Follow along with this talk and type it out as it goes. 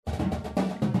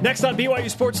Next on BYU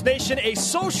Sports Nation, a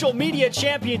social media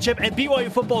championship and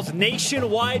BYU football's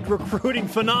nationwide recruiting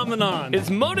phenomenon.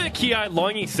 Is Mota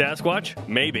Kiai-Longi Sasquatch?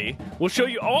 Maybe. We'll show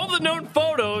you all the known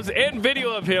photos and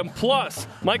video of him, plus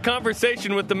my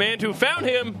conversation with the man who found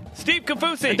him, Steve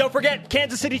Kaufusi. And don't forget,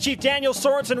 Kansas City Chief Daniel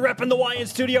Sorensen repping the YN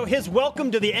studio. His welcome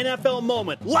to the NFL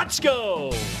moment. Let's go!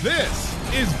 This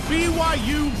is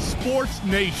BYU Sports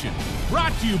Nation,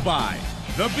 brought to you by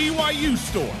The BYU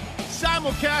Store.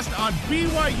 Simulcast on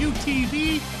BYU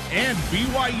TV and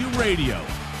BYU Radio.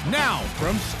 Now,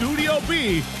 from Studio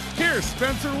B, here's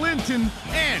Spencer Linton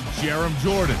and Jerem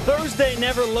Jordan. Thursday,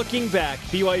 never looking back.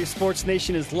 BYU Sports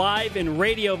Nation is live in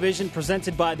Radio Vision,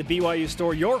 presented by the BYU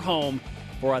Store, your home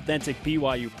for authentic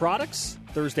BYU products.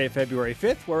 Thursday, February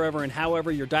 5th, wherever and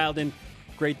however you're dialed in.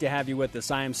 Great to have you with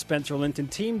us. I am Spencer Linton,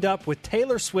 teamed up with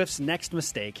Taylor Swift's next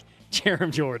mistake,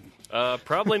 Jerem Jordan.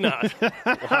 Probably not.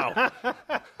 Wow.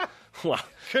 Wow.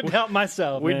 Couldn't help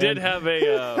myself. We man. did have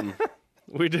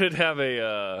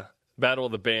a battle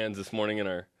of the bands this morning in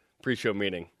our pre-show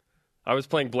meeting. I was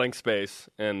playing Blank Space,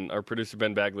 and our producer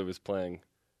Ben Bagley was playing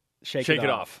Shake It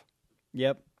Off.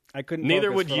 Yep, I couldn't.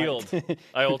 Neither would yield.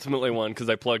 I ultimately won because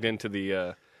I plugged into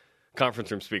the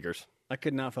conference room speakers. I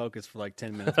could not focus for like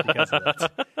 10 minutes because of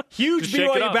that. Huge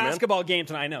BYU basketball game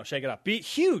tonight. I know, shake it up.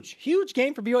 Huge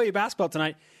game for BYU basketball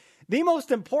tonight. The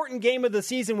most important game of the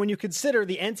season when you consider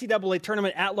the NCAA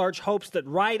tournament at-large hopes that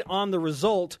ride on the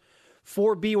result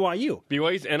for BYU.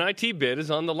 BYU's NIT bid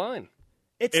is on the line.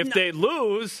 If they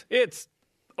lose, it's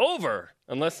over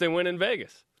unless they win in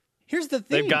Vegas. Here's the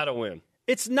thing. They've got to win.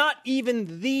 It's not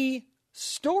even the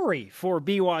story for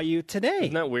BYU today.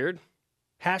 Isn't that weird?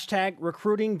 Hashtag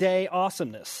recruiting day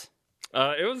awesomeness.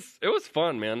 It was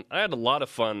fun, man. I had a lot of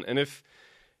fun. And if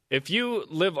you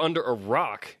live under a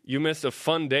rock, you missed a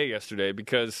fun day yesterday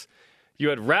because you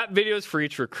had rap videos for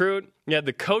each recruit. You had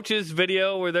the coaches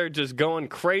video where they're just going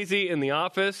crazy in the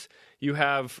office. You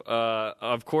have,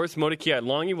 of course, Mota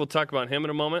Kiai-Longi. We'll talk about him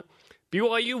in a moment.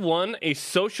 BYU won a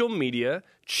social media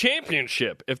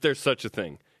championship, if there's such a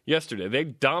thing, yesterday. They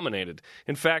dominated.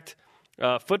 In fact,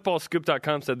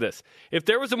 FootballScoop.com said this: if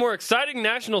there was a more exciting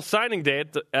national signing day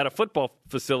at a football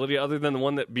facility other than the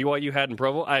one that BYU had in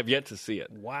Provo, I have yet to see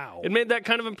it. Wow. It made that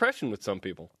kind of impression with some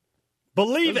people.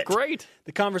 Believe it. Great.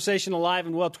 The conversation alive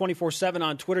and well 24/7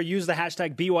 on Twitter. Use the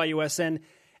hashtag BYUSN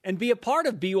and be a part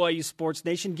of BYU Sports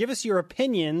Nation. Give us your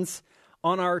opinions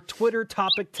on our Twitter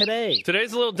topic today.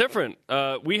 Today's a little different.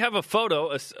 We have a photo,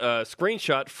 a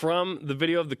screenshot from the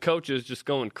video of the coaches just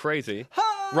going crazy.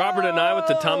 Robert and I with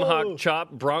the tomahawk chop,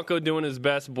 Bronco doing his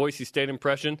best Boise State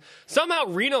impression. Somehow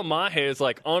Reno Mahe is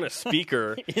like on a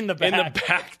speaker in the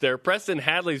back there. Preston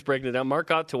Hadley's breaking it down.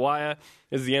 Marcotte Tawaya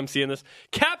is the MC in this.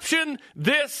 Caption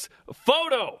this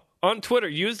photo on Twitter.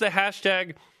 Use the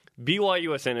hashtag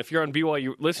BYUSN. If you're on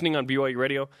BYU, listening on BYU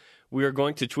Radio, we are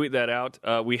going to tweet that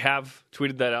out. We have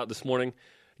tweeted that out this morning.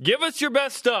 Give us your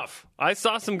best stuff. I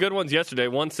saw some good ones yesterday.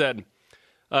 One said,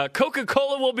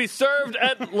 Coca-Cola will be served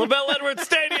at LaVell Edwards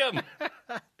Stadium.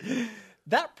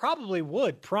 That probably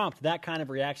would prompt that kind of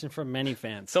reaction from many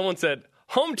fans. Someone said,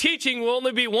 home teaching will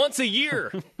only be once a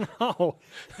year. Oh,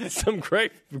 some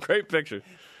great pictures.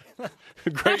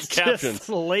 Great That's captions. Just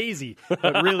lazy,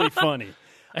 but really funny.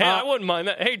 Hey, I wouldn't mind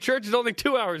that. Hey, church is only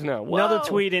 2 hours now. Whoa. Another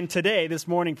tweet in today, this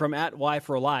morning from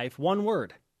 @Y4Life. One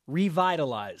word,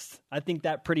 revitalized. I think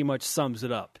that pretty much sums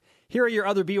it up. Here are your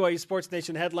other BYU Sports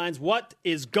Nation headlines. What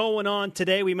is going on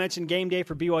today? We mentioned game day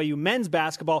for BYU men's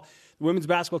basketball. The women's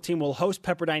basketball team will host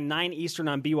Pepperdine 9 Eastern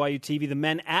on BYU TV. The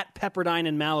men at Pepperdine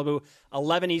in Malibu,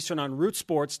 11 Eastern on Root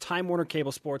Sports, Time Warner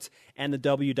Cable Sports, and the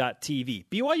W.TV.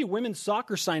 BYU women's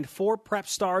soccer signed 4 prep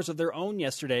stars of their own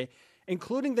yesterday,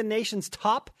 including the nation's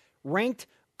top-ranked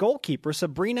goalkeeper,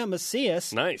 Sabrina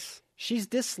Macias. Nice. She's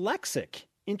dyslexic.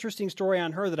 Interesting story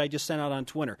on her that I just sent out on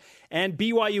Twitter. And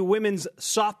BYU women's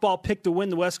softball picked to win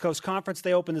the West Coast Conference.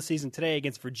 They open the season today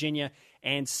against Virginia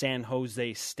and San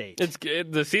Jose State.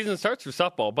 The season starts for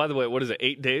softball. By the way, what is it,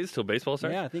 8 days till baseball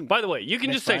starts? Yeah, I think. By the way, you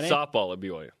can just Friday. say softball at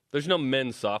BYU. There's no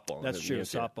men's softball. That's true,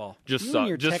 softball. Just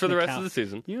for the rest of the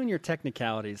season. You and your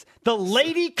technicalities. The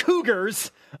Lady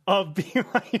Cougars of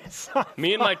BYU softball.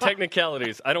 Me and my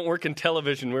technicalities. I don't work in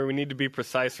television where we need to be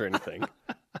precise or anything.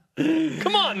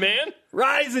 Come on, man.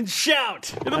 Rise and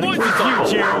shout. You're the voice of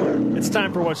softball. Jared. It's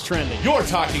time for What's Trending. You're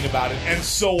talking about it, and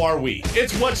so are we.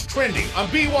 It's What's Trending on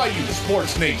BYU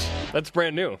Sports Nation. That's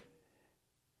brand new.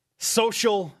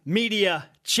 Social Media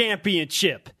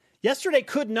Championship. Yesterday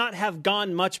could not have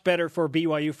gone much better for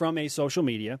BYU from a social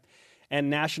media and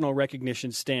national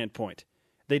recognition standpoint.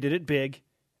 They did it big.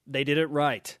 They did it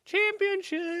right.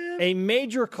 Championship. A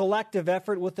major collective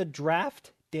effort with a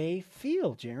draft day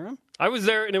feel, Jerem? I was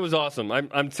there, and it was awesome.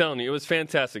 I'm telling you, it was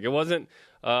fantastic. It wasn't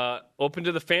open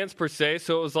to the fans per se,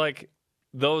 so it was like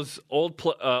those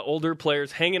older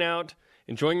players hanging out,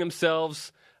 enjoying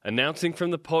themselves, announcing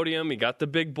from the podium. He got the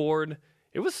big board.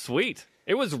 It was sweet.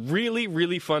 It was really,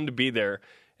 really fun to be there.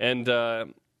 And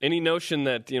any notion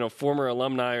that former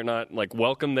alumni are not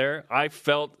welcome there, I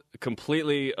felt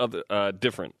completely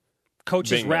different.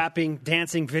 Coaches rapping,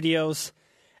 dancing videos,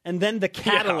 and then the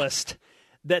catalyst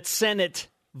that sent it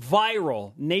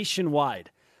viral nationwide.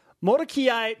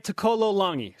 Motokiai Tekolo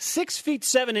Langi, 6 feet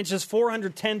 7 inches,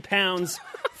 410 pounds,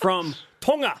 from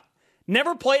Tonga.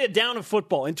 Never played a down of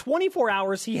football. In 24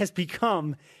 hours, he has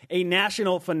become a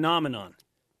national phenomenon.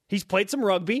 He's played some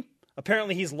rugby.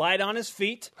 Apparently, he's light on his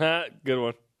feet. Good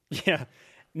one. Yeah.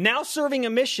 Now serving a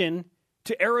mission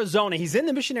to Arizona. He's in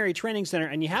the Missionary Training Center,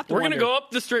 and you have to We're going to go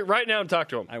up the street right now and talk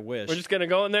to him. I wish. We're just going to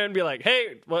go in there and be like,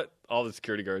 hey, what? All the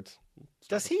security guards.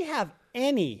 Does he have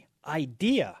any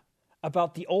idea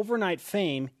about the overnight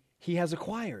fame he has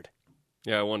acquired?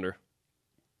 Yeah, I wonder.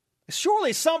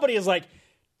 Surely somebody is like,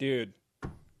 dude.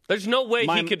 There's no way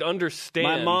he could understand.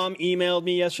 My mom emailed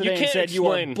me yesterday and said you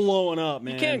are blowing up,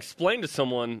 man. You can't explain to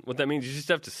someone what that means. You just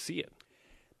have to see it.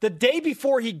 The day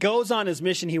before he goes on his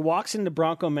mission, he walks into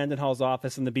Bronco Mendenhall's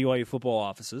office in the BYU football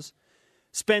offices,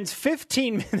 spends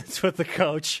 15 minutes with the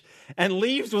coach, and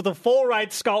leaves with a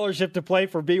full-ride scholarship to play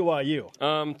for BYU.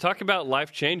 Talk about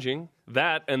life-changing.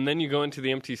 That, and then you go into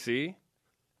the MTC.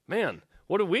 Man,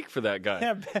 what a week for that guy.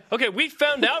 Yeah. Okay, we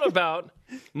found out about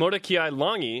Motokiai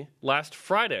Langi last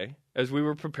Friday as we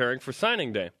were preparing for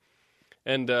signing day.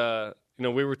 And,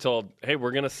 we were told, hey,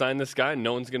 we're going to sign this guy, and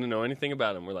no one's going to know anything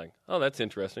about him. We're like, oh, that's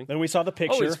interesting. Then we saw the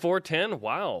picture. Oh, he's 4'10"?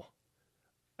 Wow.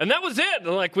 And that was it.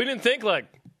 And, we didn't think,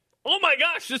 oh, my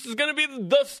gosh, this is going to be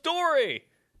the story.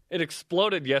 It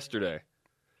exploded yesterday.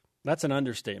 That's an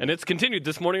understatement. And it's continued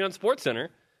this morning on SportsCenter.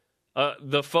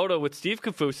 The photo with Steve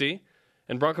Kaufusi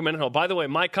and Bronco Mendenhall. By the way,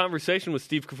 my conversation with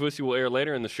Steve Kaufusi will air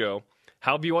later in the show.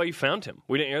 How BYU found him.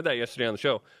 We didn't air that yesterday on the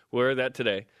show. We'll air that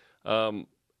today.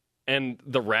 And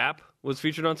the rap was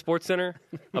featured on SportsCenter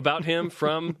about him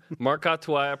from Mark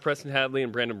Atuaya, Preston Hadley,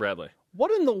 and Brandon Bradley. What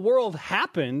in the world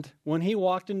happened when he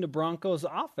walked into Bronco's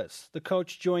office? The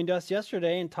coach joined us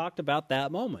yesterday and talked about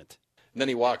that moment. And then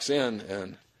he walks in,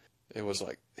 and it was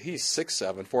like, he's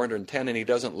 6'7", 410, and he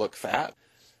doesn't look fat.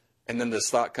 And then this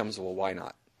thought comes, well, why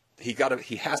not? He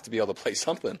has to be able to play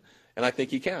something, and I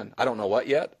think he can. I don't know what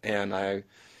yet, and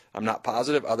I'm not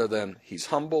positive other than he's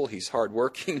humble, he's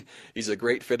hardworking, he's a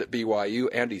great fit at BYU,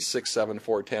 and he's 6'7",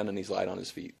 410, and he's light on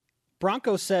his feet.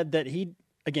 Bronco said that he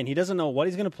doesn't know what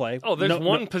he's going to play. Oh, there's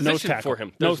one position for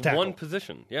him. There's one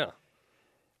position, yeah.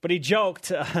 But he joked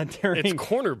during it's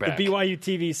cornerback. The BYU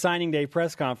TV signing day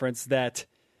press conference that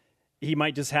he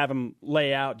might just have him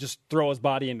lay out, just throw his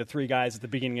body into three guys at the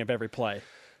beginning of every play.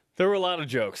 There were a lot of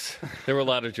jokes.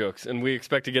 And we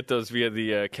expect to get those via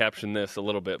the caption this a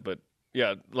little bit. But,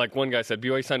 yeah, like one guy said,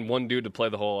 BYU signed one dude to play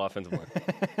the whole offensive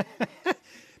line.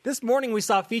 This morning we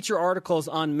saw feature articles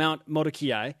on Mount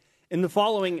Motokiai in the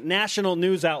following national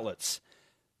news outlets.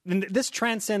 And this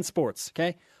transcends sports,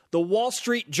 okay? The Wall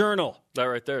Street Journal. That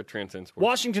right there transcends sports.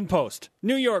 Washington Post,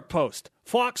 New York Post,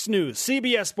 Fox News,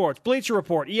 CBS Sports, Bleacher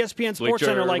Report, ESPN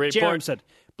SportsCenter, like Jerem said.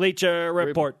 Bleacher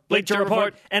Report,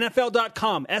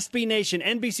 NFL.com, SB Nation,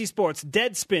 NBC Sports,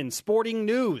 Deadspin, Sporting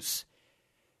News.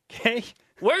 Okay?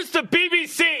 Where's the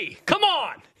BBC? Come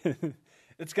on!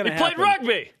 It's going to happen. He played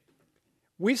rugby!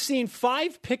 We've seen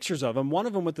 5 pictures of him, one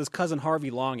of them with his cousin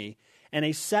Harvey Langi, and a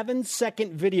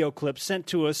 7-second video clip sent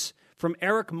to us from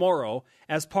Eric Morrow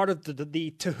as part of the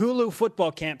Tahulu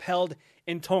football camp held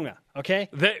in Tonga, okay?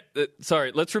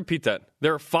 Sorry, let's repeat that.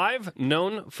 There are 5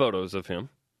 known photos of him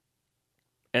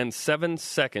and 7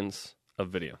 seconds of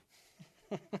video.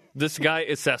 This guy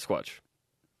is Sasquatch.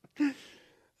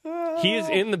 He is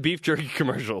in the beef jerky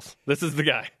commercials. This is the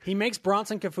guy. He makes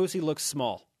Bronson Kaufusi look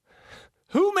small.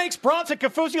 Who makes Bronson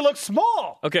Kaufusi look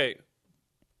small? Okay,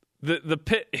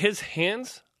 his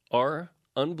hands are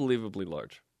unbelievably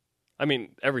large. I mean,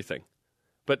 everything.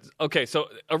 But, okay, so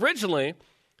originally,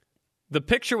 the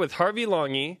picture with Harvey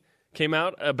Langi came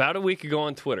out about a week ago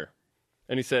on Twitter.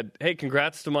 And he said, hey,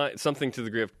 congrats to my, something to the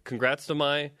degree of, congrats to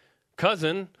my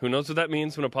cousin. Who knows what that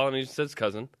means when a Polynesian says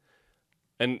cousin?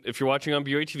 And if you're watching on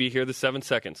BYU TV, here are the 7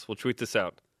 seconds. We'll tweet this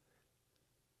out.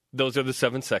 Those are the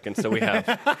 7 seconds that we have.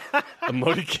 A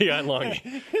Motokiai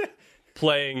Langi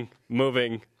playing,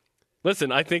 moving.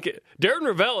 Listen, I think Darren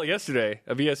Ravel yesterday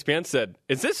of ESPN said,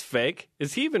 is this fake?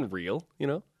 Is he even real? You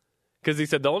know? Because he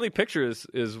said the only picture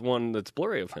is one that's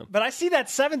blurry of him. But I see that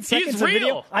 7 seconds He's of real.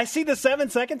 video. I see the 7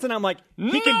 seconds, and I'm like,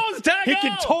 he Nose tackle!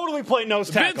 can totally play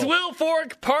nose tackle. Vince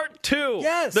Wilfork Part 2.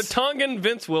 Yes. The Tongan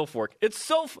Vince Wilfork. It's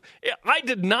so I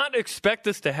did not expect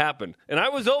this to happen. And I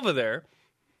was over there,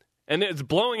 and it's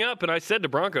blowing up, and I said to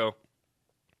Bronco,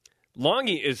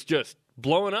 Longy is just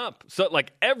blowing up. So,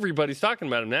 like, everybody's talking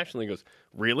about him nationally. He goes,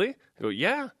 really? I go,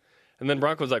 yeah. And then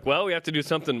Bronco's like, well, we have to do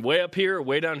something way up here,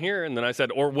 way down here. And then I said,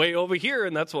 or way over here,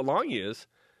 and that's what Longy is.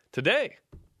 Today,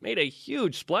 made a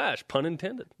huge splash, pun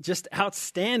intended. Just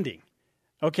outstanding.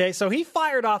 Okay, so he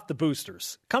fired off the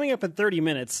boosters. Coming up in 30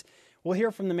 minutes, we'll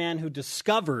hear from the man who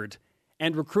discovered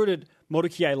and recruited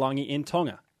Motoki Longy in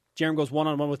Tonga. Jerem goes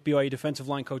one-on-one with BYU defensive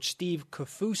line coach Steve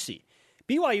Kafusi.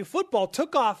 BYU football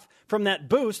took off from that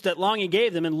boost that Longy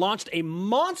gave them and launched a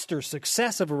monster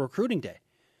success of a recruiting day.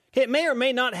 It may or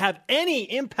may not have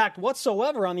any impact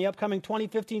whatsoever on the upcoming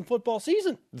 2015 football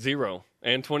season. 0.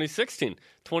 And 2016.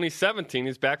 2017,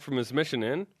 he's back from his mission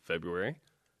in February.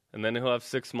 And then he'll have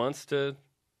 6 months to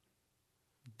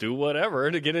do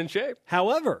whatever to get in shape.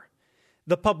 However,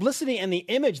 the publicity and the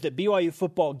image that BYU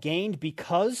football gained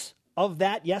because of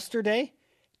that yesterday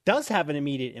does have an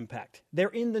immediate impact. They're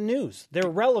in the news. They're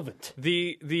relevant.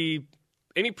 The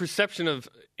any perception of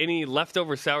any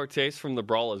leftover sour taste from the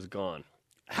brawl is gone.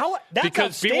 That's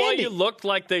because outstanding. BYU looked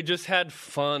like they just had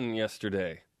fun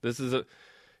yesterday.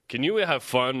 Can you have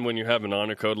fun when you have an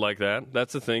honor code like that?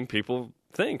 That's the thing people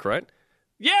think, right?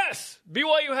 Yes!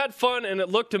 BYU had fun, and it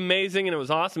looked amazing, and it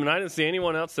was awesome, and I didn't see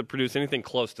anyone else that produced anything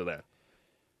close to that.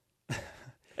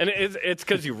 And it's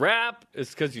because you rap, it's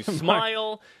because you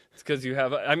smile, it's because you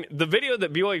have... I mean, the video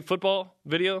that BYU football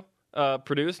video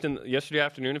produced yesterday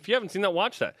afternoon, if you haven't seen that,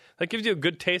 watch that. That gives you a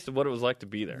good taste of what it was like to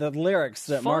be there. The lyrics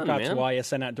that Fun, Mark man. Atuwaya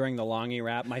sent out during the Longy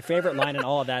rap, my favorite line in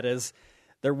all of that is,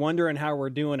 they're wondering how we're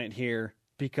doing it here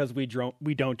because we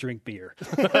don't drink beer.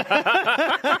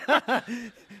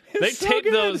 They so taped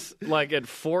good. those like at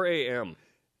 4 a.m.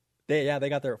 They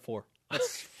got there at 4.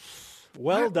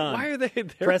 Well done. Why are they there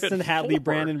Preston at Hadley, 4?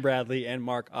 Brandon Bradley, and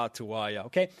Mark Atuwaya.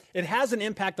 Okay, it has an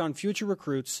impact on future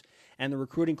recruits and the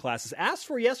recruiting classes. As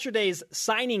for yesterday's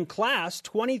signing class,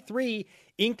 23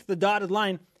 inked the dotted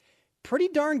line. Pretty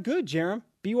darn good, Jerem.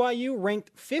 BYU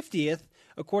ranked 50th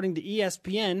according to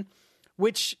ESPN,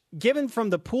 which, given from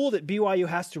the pool that BYU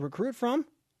has to recruit from,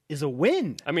 is a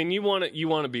win. I mean, you want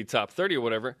to be top 30 or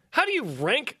whatever. How do you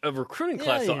rank a recruiting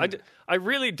class? Yeah. I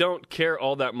really don't care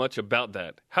all that much about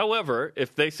that. However,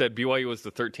 if they said BYU was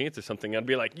the 13th or something, I'd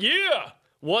be like, yeah,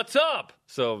 what's up?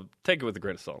 So take it with a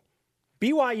grain of salt.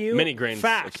 BYU, Many grains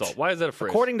fact, of salt. Why is that a phrase?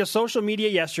 According to social media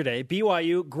yesterday,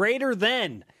 BYU greater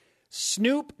than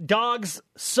Snoop Dogg's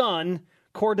son,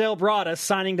 Cordell Bradas,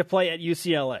 signing to play at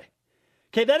UCLA.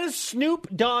 Okay, that is Snoop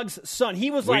Dogg's son.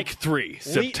 He was Week 3,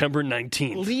 September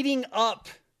 19th. Leading up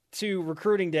to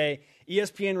recruiting day,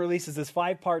 ESPN releases this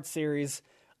 5-part series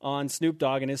on Snoop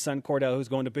Dogg and his son Cordell, who's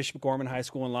going to Bishop Gorman High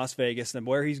School in Las Vegas, and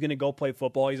where he's going to go play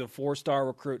football. He's a 4-star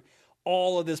recruit.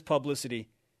 All of this publicity.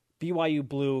 BYU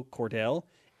blew Cordell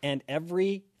and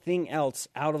everything else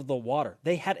out of the water.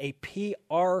 They had a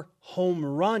PR home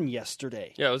run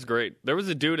yesterday. Yeah, it was great. There was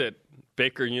a dude at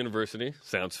Baker University,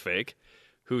 sounds fake,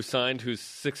 who's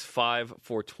 6'5",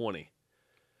 420.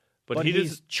 But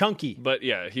he's chunky. But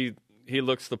yeah, he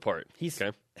looks the part. He's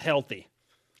okay? healthy.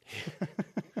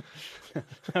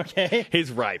 Okay.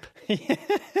 He's ripe.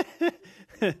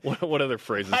 What other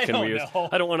phrases can we use? know.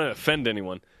 I don't want to offend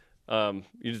anyone.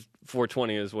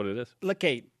 420 is what it is. Look,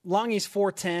 Kate, Longy's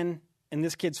 4'10", and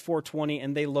this kid's 420,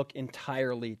 and they look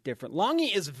entirely different.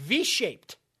 Longy is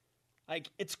V-shaped. Like,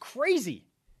 it's crazy.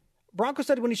 Bronco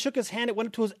said when he shook his hand, it went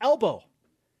up to his elbow.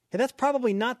 Hey, that's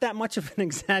probably not that much of an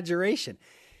exaggeration.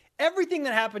 Everything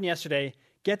that happened yesterday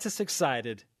gets us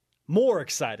excited, more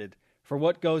excited, for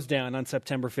what goes down on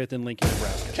September 5th in Lincoln,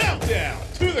 Nebraska. Countdown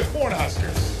to the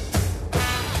Cornhuskers.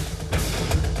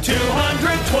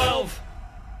 212.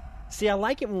 See, I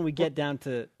like it when we get down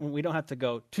to, when we don't have to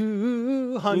go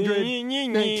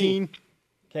 219.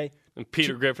 Okay, And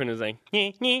Peter Griffin is like,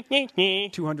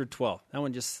 212. That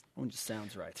one just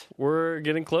sounds right. we're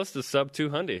getting close to sub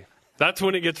 200. That's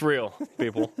when it gets real,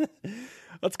 people.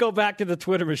 Let's go back to the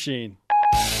Twitter machine.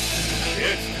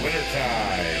 It's Twitter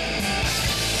time.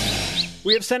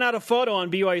 We have sent out a photo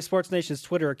on BYU Sports Nation's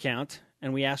Twitter account,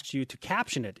 and we asked you to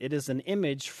caption it. It is an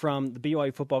image from the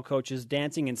BYU football coaches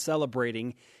dancing and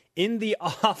celebrating in the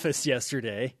office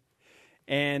yesterday,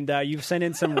 and you've sent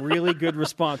in some really good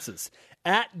responses.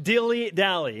 At Dilly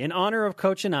Dally, in honor of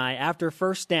Coach and I, after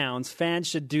first downs, fans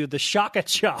should do the Shaka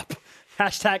Chop.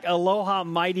 Hashtag Aloha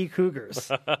Mighty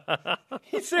Cougars.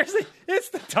 Seriously, it's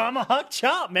the tomahawk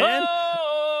chop, man.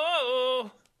 Oh,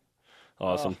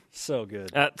 Awesome. Oh, so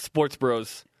good. At Sports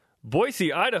Bros,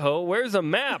 Boise, Idaho, where's a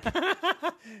map?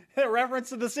 A reference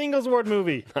to the Singles Ward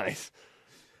movie. Nice.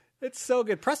 It's so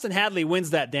good. Preston Hadley wins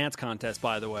that dance contest,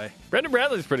 by the way. Brendan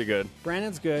Bradley's pretty good.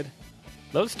 Brandon's good.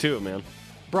 Those two, man.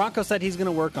 Bronco said he's going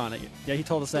to work on it. Yeah, he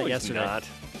told us that No, he's yesterday. not.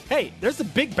 Hey, there's a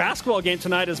big basketball game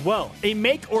tonight as well. A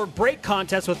make or break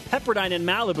contest with Pepperdine in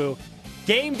Malibu.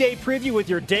 Game day preview with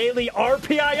your daily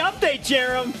RPI update,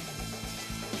 Jerem.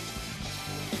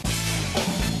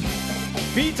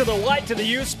 B to the Y to the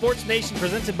U, Sports Nation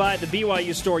presented by the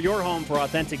BYU Store, your home for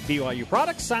authentic BYU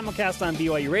products. Simulcast on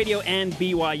BYU Radio and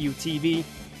BYU TV.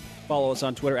 Follow us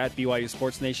on Twitter at BYU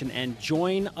Sports Nation and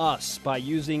join us by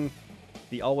using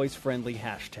the always friendly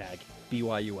hashtag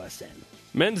BYUSN.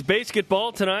 Men's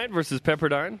basketball tonight versus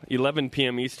Pepperdine, 11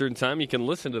 p.m. Eastern Time. You can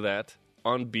listen to that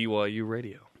on BYU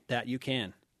Radio. That you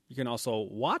can. You can also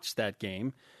watch that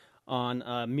game on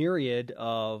a myriad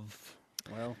of,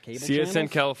 cable CSN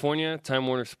channels. California, Time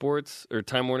Warner Sports, or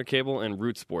Time Warner Cable, and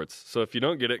Root Sports. So if you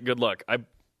don't get it, good luck. I'm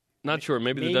not sure.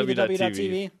 Maybe the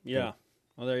W.TV. Yeah.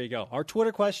 Well, there you go. Our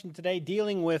Twitter question today,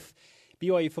 dealing with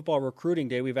BYU football recruiting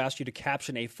day. We've asked you to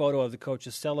caption a photo of the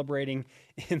coaches celebrating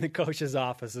in the coaches'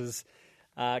 offices.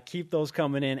 Keep those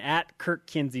coming in. At Kirk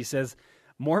Kinsey says,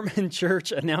 Mormon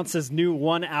Church announces new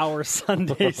 1-hour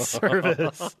Sunday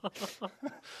service.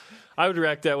 I would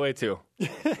react that way too.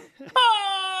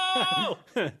 Oh!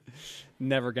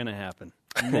 Never going to happen.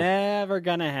 Never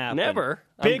going to happen. Never.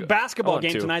 Big basketball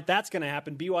game to. tonight. That's going to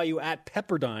happen. BYU at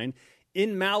Pepperdine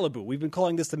in Malibu. We've been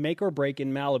calling this the make or break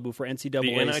in Malibu for NCAA's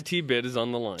The NIT bid is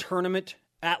on the line. tournament,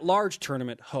 at-large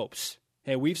tournament hopes.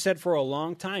 Hey, we've said for a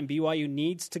long time BYU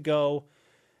needs to go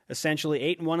essentially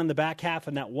 8-1 in the back half,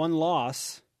 and that one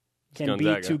loss can be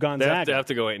to Gonzaga. They have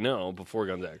to go 8-0 before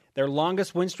Gonzaga. Their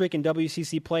longest win streak in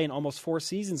WCC play in almost 4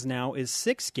 seasons now is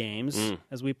 6 games,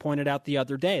 as we pointed out the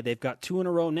other day. They've got 2 in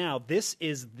a row now. This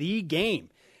is the game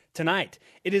tonight.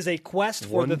 It is a quest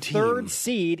for the third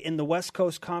seed in the West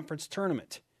Coast Conference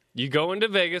tournament. You go into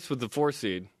Vegas with the 4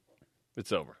 seed,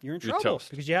 it's over. You're in trouble toast.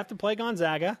 because you have to play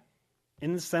Gonzaga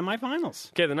in the semifinals.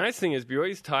 Okay, the nice thing is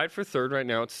BYU's tied for third right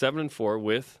now. It's 7-4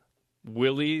 with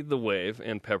Willie the Wave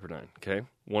and Pepperdine. Okay,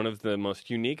 one of the most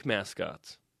unique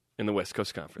mascots in the West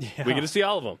Coast Conference. Yeah. We get to see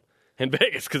all of them in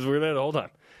Vegas because we were there the whole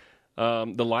time.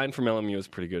 The line from LMU is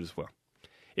pretty good as well.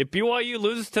 If BYU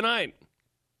loses tonight,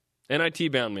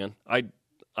 NIT bound, man.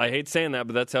 I hate saying that,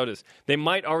 but that's how it is. They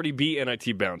might already be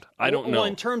NIT bound. I don't know. Well,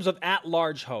 in terms of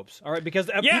at-large hopes, all right? Because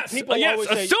people yes. always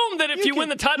say, Assume that if you win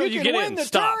the title, you get in.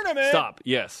 Stop. Tournament. Stop.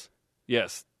 Yes.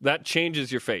 That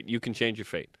changes your fate. You can change your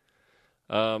fate.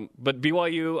 But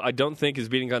BYU, I don't think, is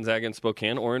beating Gonzaga in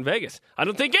Spokane or in Vegas. I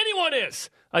don't think anyone is.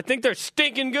 I think they're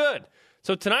stinking good.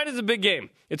 So tonight is a big game.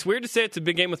 It's weird to say it's a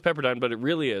big game with Pepperdine, but it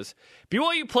really is.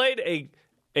 BYU played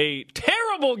a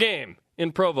terrible game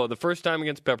in Provo the first time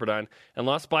against Pepperdine and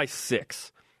lost by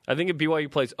 6. I think if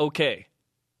BYU plays okay,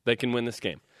 they can win this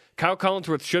game. Kyle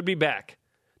Collinsworth should be back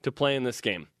to play in this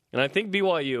game. And I think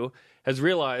BYU has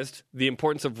realized the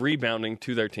importance of rebounding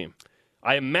to their team.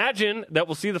 I imagine that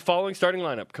we'll see the following starting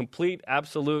lineup. Complete,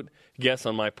 absolute guess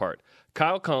on my part.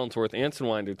 Kyle Collinsworth, Anson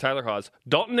Winder, Tyler Haws,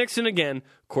 Dalton Nixon again,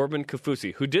 Corbin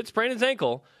Kaufusi, who did sprain his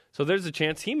ankle, so there's a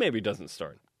chance he maybe doesn't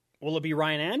start. Will it be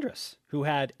Ryan Andrus, who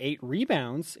had 8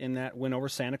 rebounds in that win over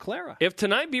Santa Clara? If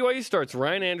tonight BYU starts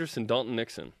Ryan Anderson, Dalton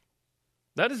Nixon,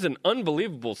 that is an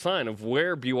unbelievable sign of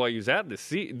where BYU's at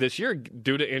this year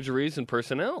due to injuries and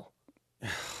personnel.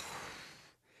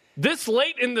 This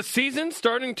late in the season,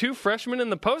 starting 2 freshmen in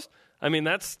the post, I mean,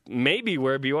 that's maybe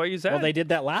where BYU's at. Well, they did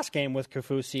that last game with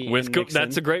Kaufusi and Nixon.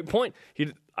 That's a great point.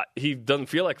 He doesn't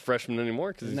feel like a freshman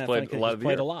anymore because he's played a lot of the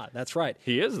year. a lot. That's right.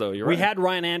 He is, though. You're right. We had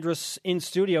Ryan Andrus in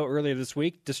studio earlier this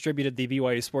week, distributed the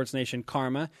BYU Sports Nation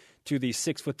karma to the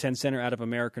 6'10" center out of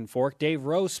American Fork. Dave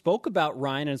Rose spoke about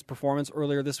Ryan and his performance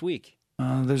earlier this week.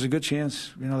 There's a good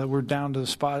chance, that we're down to the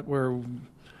spot where,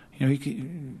 he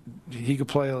could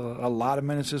play a lot of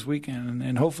minutes this weekend,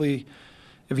 and hopefully,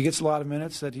 if he gets a lot of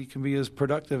minutes, that he can be as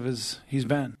productive as he's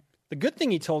been. The good thing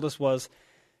he told us was,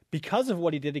 because of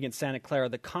what he did against Santa Clara,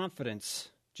 the confidence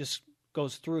just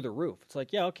goes through the roof. It's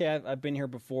like, yeah, okay, I've been here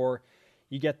before.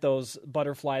 You get those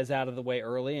butterflies out of the way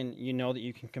early, and you know that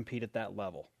you can compete at that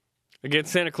level.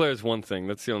 Against Santa Clara is one thing.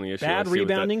 That's the only issue. Bad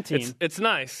rebounding team. It's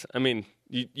nice. I mean,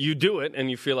 you do it, and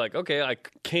you feel like, okay, I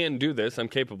can do this. I'm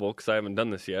capable because I haven't done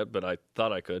this yet, but I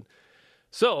thought I could.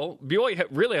 So BYU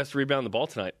really has to rebound the ball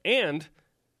tonight. And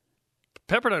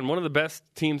Pepperdine, one of the best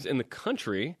teams in the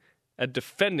country at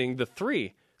defending the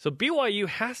 3. So BYU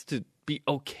has to be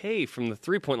okay from the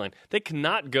 3-point line. They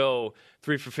cannot go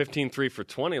 3 for 15, 3 for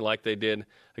 20 like they did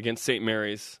against St.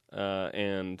 Mary's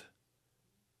and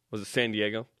Was it San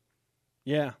Diego?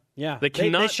 Yeah. They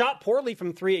cannot. They shot poorly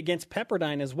from 3 against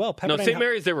Pepperdine as well. No, Pepperdine St.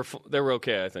 Mary's, they were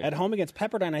okay, I think. at home against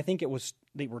Pepperdine, I think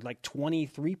they were like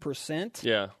 23%.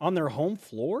 Yeah. On their home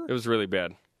floor. It was really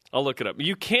bad. I'll look it up.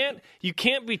 You can't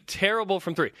be terrible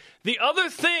from 3.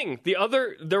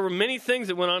 There were many things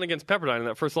that went on against Pepperdine in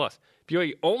that first loss.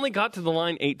 BYU only got to the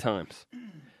line 8 times.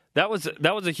 That was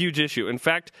a huge issue. In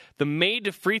fact, the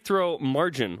made free throw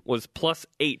margin was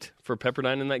 +8 for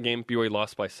Pepperdine in that game. BYU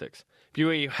lost by 6.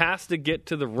 BYU has to get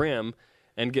to the rim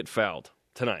and get fouled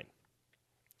tonight.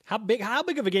 How big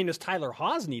of a game does Tyler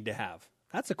Haws need to have?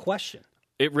 That's a question.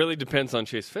 It really depends on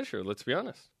Chase Fisher, let's be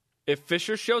honest. If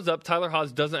Fisher shows up, Tyler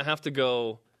Haws doesn't have to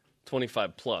go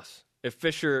 25+. If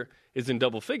Fisher is in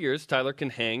double figures, Tyler can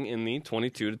hang in the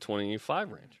 22 to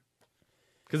 25 range.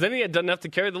 Because then he doesn't have to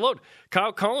carry the load.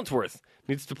 Kyle Collinsworth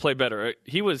needs to play better.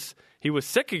 He was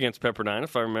sick against Pepperdine,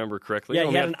 if I remember correctly. Yeah,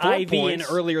 he had an IV points.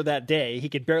 in earlier that day. He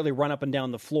could barely run up and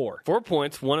down the floor. 4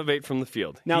 points, 1 of 8 from the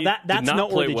field. Now, He that's did not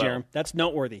noteworthy, play well. Jerem. That's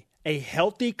noteworthy. A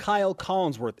healthy Kyle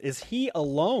Collinsworth, is he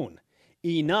alone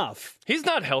enough He's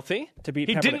not healthy. to beat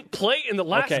He Pepperdine? didn't play in the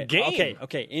last game.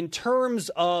 Okay. In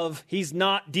terms of he's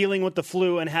not dealing with the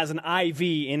flu and has an IV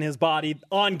in his body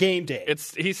on game day.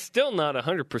 He's still not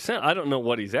 100%. I don't know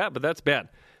what he's at, but that's bad.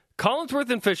 Collinsworth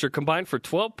and Fisher combined for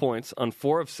 12 points on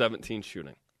 4 of 17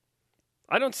 shooting.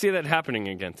 I don't see that happening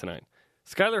again tonight.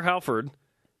 Skylar Halford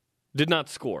did not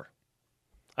score.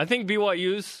 I think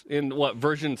BYU's in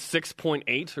version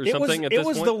 6.8 or something at this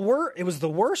point. It was the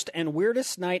worst and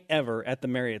weirdest night ever at the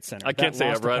Marriott Center. I can't That say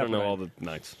loss to ever. I don't know Pepperdine. all the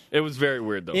nights. It was very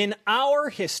weird though. In our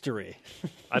history,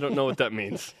 I don't know what that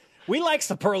means. we like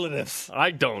superlatives.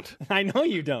 I don't. I know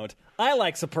you don't. I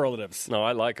like superlatives. No,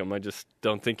 I like them. I just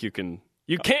don't think you can.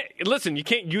 You can't listen. You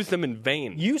can't use them in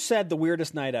vain. You said the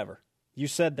weirdest night ever. You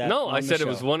said that. No, on I the said it show.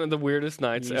 was one of the weirdest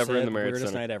nights You ever said in the Marriott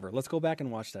weirdest Center. night ever. Let's go back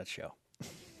and watch that show.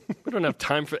 We don't have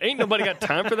time for. Ain't nobody got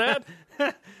time for that.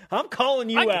 I'm calling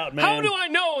you out, man. How do I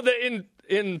know that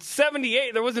in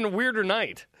 '78 there wasn't a weirder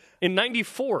night? In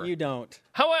 '94, You don't.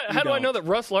 How do I don't. know that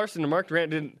Russ Larson and Mark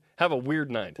Durant didn't have a weird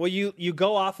night? Well, you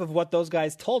go off of what those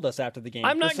guys told us after the game.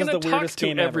 I'm not This is going the to talk weirdest to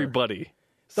game ever. everybody.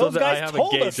 So Those that I guys have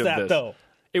told a gauge us of that, this. though.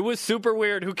 It was super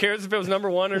weird. Who cares if it was number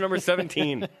 1 or number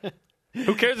 17?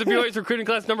 Who cares if BYU's recruiting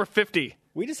class number 50?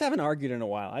 We just haven't argued in a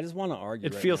while. I just want to argue.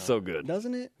 It right feels now. so good.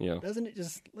 doesn't it? Yeah. Doesn't it?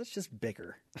 Let's just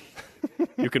bicker.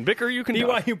 You can bicker, you can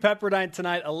talk. BYU Pepperdine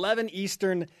tonight, 11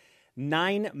 Eastern,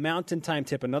 9 Mountain Time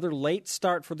tip. Another late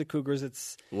start for the Cougars.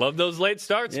 It's Love those late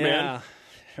starts, man.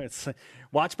 It's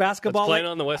watch basketball. That's playing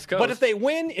on the West Coast. But if they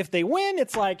win,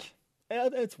 it's like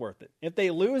it's worth it. If they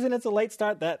lose and it's a late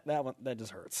start, that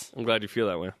just hurts. I'm glad you feel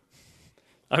that way.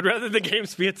 I'd rather the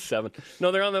games be at 7.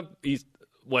 No, they're on the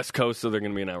West Coast, so they're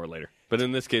going to be an hour later. But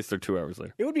in this case, they're 2 hours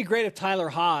later. It would be great if Tyler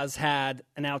Haws had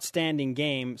an outstanding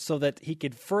game so that he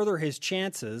could further his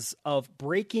chances of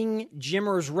breaking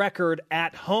Jimmer's record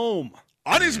at home.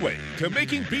 On his way to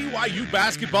making BYU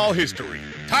basketball history,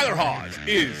 Tyler Haws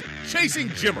is chasing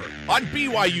Jimmer on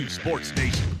BYU Sports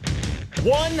Nation.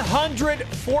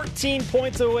 114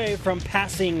 points away from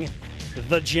passing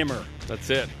the Jimmer. That's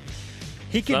it.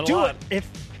 He could not a do lot. it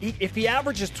if he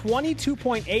averages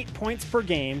 22.8 points per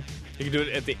game, You can do it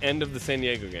at the end of the San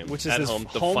Diego game, which is at his home,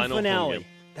 the home final finale. home game.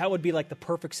 That would be like the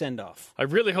perfect send-off. I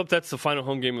really hope that's the final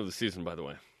home game of the season, by the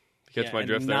way. You catch my and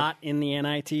drift there? not in the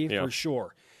NIT Yeah. for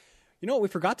sure. You know what we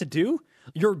forgot to do?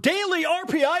 Your daily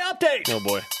RPI update. Oh,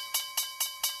 boy.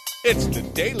 It's the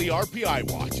Daily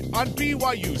RPI Watch on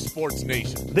BYU Sports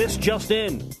Nation. This just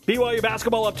in. BYU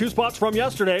basketball up 2 spots from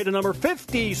yesterday to number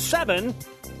 57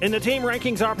 in the team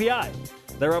rankings RPI.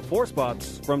 They're up 4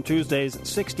 spots from Tuesday's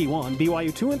 61.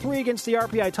 BYU 2-3 against the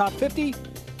RPI top 50,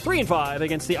 3-5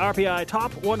 against the RPI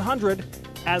top 100.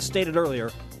 As stated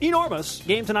earlier, enormous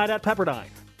game tonight at Pepperdine.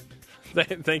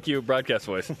 Thank you, broadcast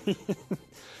voice.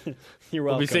 You're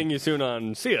We'll welcome. be seeing you soon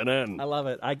on CNN. I love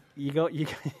it. You go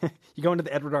into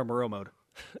the Edward R. Murrow mode.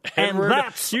 And Edward-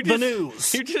 that's the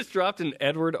news. You just dropped an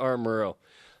Edward R. Murrow.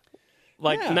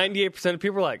 Like, Yeah. 98% of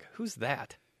people are like, who's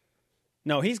that?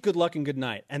 No, he's good luck and good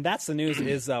night. And that's the news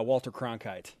is Walter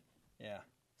Cronkite. Yeah.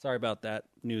 Sorry about that,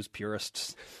 news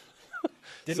purists.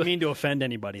 Didn't mean to offend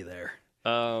anybody there.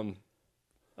 I'm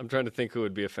trying to think who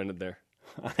would be offended there.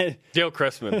 Dale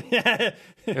Cressman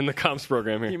in the comms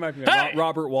program here. He might be Hey,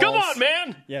 Robert Walls. come on,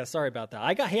 man. Yeah, sorry about that.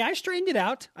 I straightened it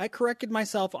out. I corrected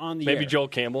myself on the Maybe air. Joel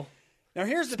Campbell. Now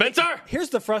here's the Spencer! Here's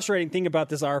the frustrating thing about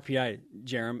this RPI,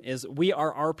 Jerem, is we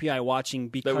are RPI watching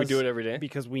because That we do it every day?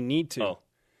 because we need to. Oh.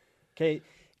 Okay.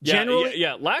 Yeah, Generally,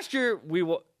 yeah. Last year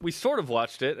we sort of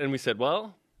watched it and we said,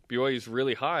 well, BYU's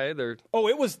really high. They're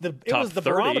it was the top 30.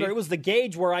 barometer. It was the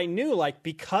gauge where I knew, like,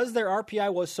 because their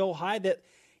RPI was so high that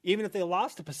even if they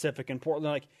lost to Pacific and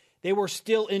Portland, like, they were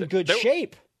still in good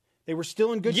shape. They were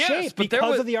still in good shape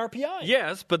because of the RPI.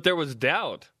 Yes, but there was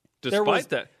doubt despite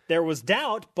that. There was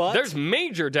doubt, but there's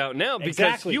major doubt now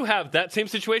because you have that same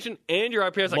situation and your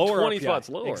RPI is like 20 spots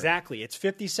lower. Exactly. It's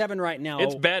 57 right now.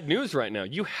 It's bad news right now.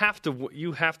 You have to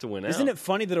win out. Isn't it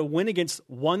funny that a win against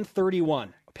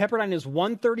 131, Pepperdine is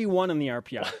 131 in the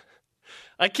RPI.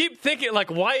 I keep thinking, like,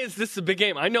 why is this a big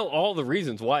game? I know all the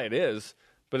reasons why it is,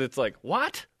 but it's like,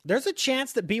 what? There's a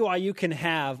chance that BYU can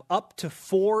have up to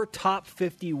 4 top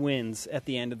 50 wins at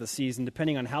the end of the season,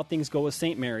 depending on how things go with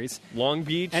St. Mary's. Long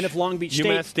Beach. And if Long Beach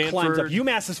UMass, State climbs up.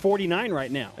 UMass is 49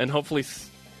 right now. And hopefully,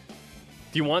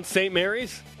 do you want St.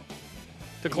 Mary's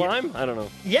to climb? Yeah. I don't know.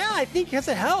 Yeah, I think because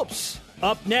it helps.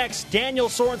 Up next, Daniel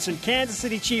Sorensen, Kansas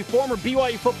City Chief, former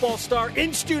BYU football star,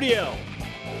 in studio.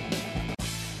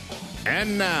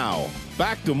 And now,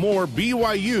 back to more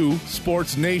BYU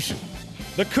Sports Nation.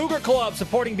 The Cougar Club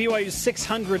supporting BYU's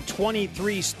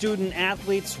 623 student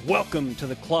athletes. Welcome to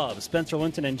the club. Spencer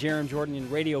Linton and Jarom Jordan in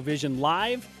Radio Vision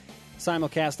Live.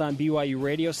 Simulcast on BYU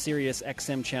Radio, Sirius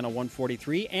XM Channel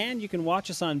 143. And you can watch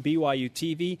us on BYU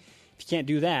TV. If you can't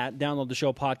do that, download the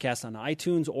show podcast on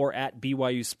iTunes or at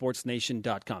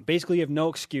BYUSportsNation.com. Basically, you have no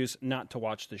excuse not to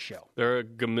watch the show. There are a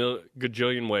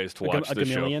gajillion ways to watch this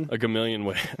show. A chameleon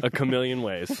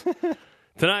ways.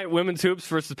 Tonight, women's hoops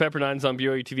versus Pepperdines on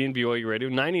BYU TV and BYU Radio,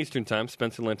 9 Eastern Time.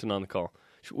 Spencer Linton on the call.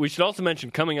 We should also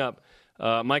mention, coming up,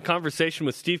 my conversation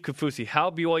with Steve Kaufusi, how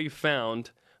BYU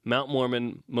found Mount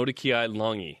Mormon Mordecai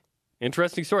Longi.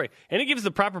 Interesting story. And he gives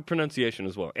the proper pronunciation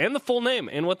as well. And the full name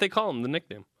and what they call him, the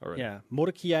nickname already. Yeah.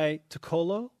 Mordecai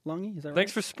Tokolo Longi, is that right?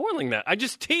 Thanks for spoiling that. I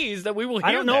just teased that we will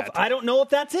hear that. I don't know if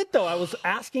that's it, though. I was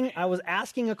asking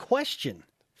a question.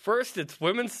 First, it's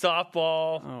women's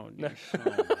softball. Oh, no. Oh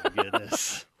my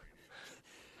goodness.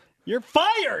 You're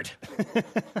fired.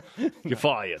 You're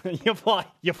fired. You're fired.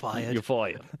 You're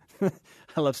fired.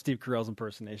 I love Steve Carell's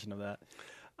impersonation of that.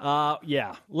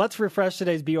 Yeah. Let's refresh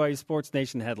today's BYU Sports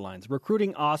Nation headlines.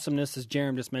 Recruiting awesomeness, as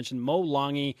Jarom just mentioned. Mo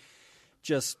Longi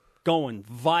just going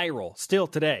viral still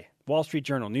today. Wall Street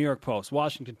Journal, New York Post,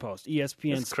 Washington Post,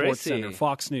 ESPN Sports Center,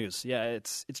 Fox News. Yeah,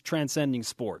 it's transcending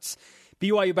sports.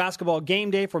 BYU basketball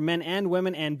game day for men and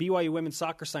women, and BYU women's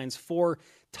soccer signs 4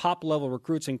 top-level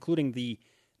recruits, including the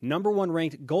number 1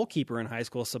 ranked goalkeeper in high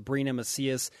school, Sabrina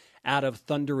Macias, out of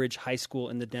Thunder Ridge High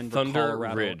School in the Denver,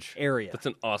 Colorado area. That's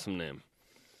an awesome name.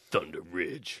 Thunder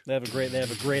Ridge. They have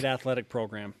a great athletic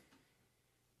program.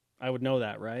 I would know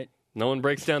that, right? No one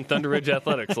breaks down Thunder Ridge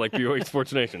athletics like BYU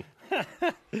Sports Nation.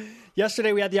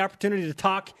 Yesterday, we had the opportunity to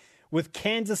talk with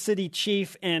Kansas City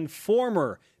Chief and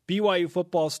former BYU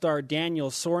football star Daniel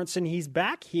Sorensen. He's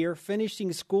back here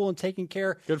finishing school and taking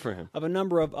care Good for him. of a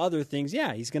number of other things.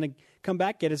 Yeah, he's going to come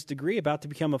back, get his degree, about to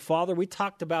become a father. We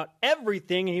talked about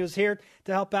everything, and he was here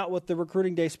to help out with the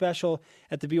Recruiting Day special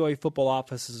at the BYU football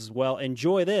offices as well.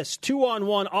 Enjoy this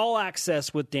 2-on-1 all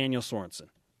access with Daniel Sorensen.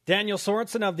 Daniel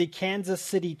Sorensen of the Kansas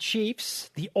City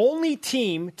Chiefs, the only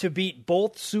team to beat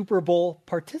both Super Bowl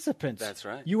participants. That's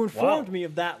right. You informed me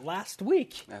of that last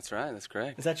week. That's right. That's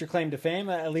correct. Is that your claim to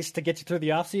fame, at least to get you through the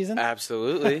offseason?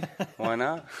 Absolutely. Why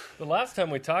not? The last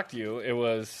time we talked to you, it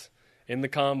was in the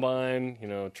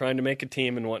combine, trying to make a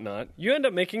team and whatnot. You end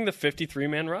up making the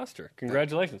 53-man roster.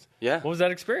 Congratulations. Yeah. What was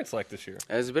that experience like this year?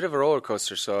 It was a bit of a roller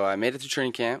coaster. So I made it to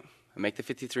training camp. I make the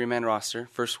 53-man roster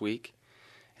first week.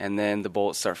 And then the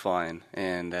bullets start flying.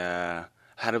 And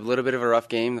had a little bit of a rough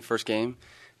game, the first game.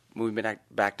 Moved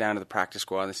back down to the practice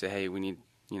squad. They said, hey, we need,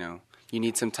 you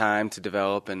need some time to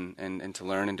develop and to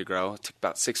learn and to grow. It took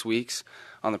about 6 weeks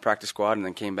on the practice squad and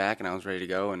then came back and I was ready to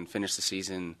go and finished the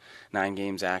season 9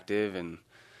 games active. And,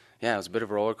 yeah, it was a bit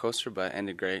of a roller coaster, but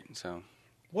ended great. So,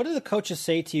 what do the coaches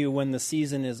say to you when the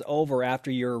season is over after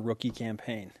your rookie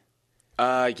campaign?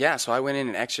 So I went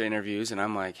in extra interviews, and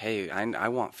I'm like, hey, I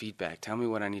want feedback. Tell me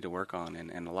what I need to work on.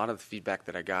 And a lot of the feedback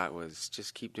that I got was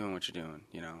just keep doing what you're doing.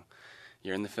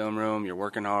 You're in the film room, you're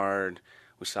working hard.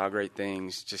 We saw great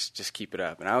things. Just keep it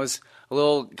up. And I was a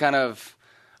little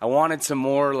I wanted some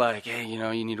more like, hey,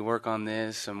 you need to work on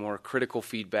this, some more critical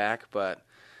feedback. But,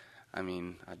 I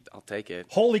mean, I'll take it.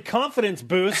 Holy confidence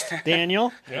boost,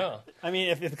 Daniel. Yeah. I mean,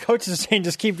 if the coaches are saying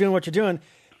just keep doing what you're doing,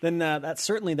 then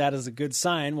that is a good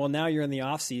sign. Well, now you're in the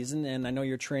off season, and I know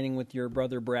you're training with your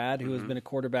brother Brad, who has been a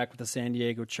quarterback with the San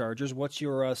Diego Chargers. What's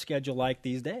your schedule like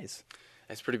these days?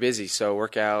 It's pretty busy. So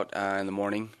work out in the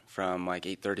morning from like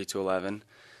 8:30 to 11,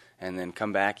 and then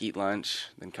come back, eat lunch,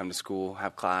 then come to school,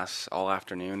 have class all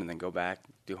afternoon, and then go back,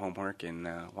 do homework, and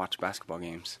watch basketball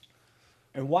games.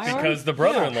 And why are Because the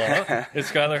brother-in-law is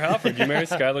Skylar Halford. You married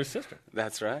Skylar's sister.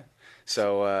 That's right.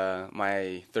 So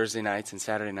my Thursday nights and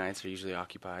Saturday nights are usually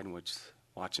occupied,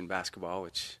 watching basketball,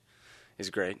 which is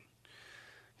great.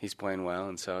 He's playing well,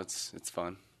 and so it's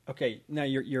fun. Okay, now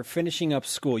you're finishing up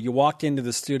school. You walked into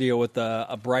the studio with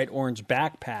a bright orange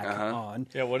backpack on.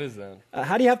 Yeah, what is that?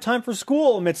 How do you have time for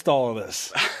school amidst all of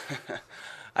this?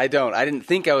 I don't. I didn't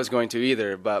think I was going to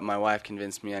either, but my wife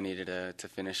convinced me I needed to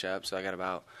finish up. So I got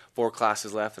about 4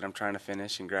 classes left that I'm trying to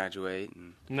finish and graduate.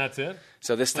 And that's it?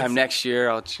 So this time next year,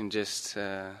 I can just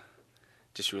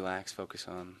relax, focus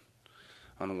on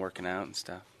working out and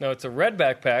stuff. No, it's a red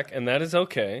backpack, and that is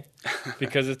okay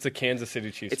because it's a Kansas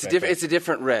City Chiefs backpack. It's a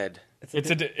different red.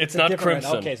 It's not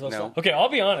crimson. Okay, so No. Okay, I'll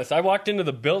be honest. I walked into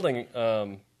the building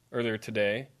earlier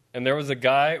today, and there was a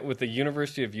guy with the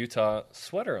University of Utah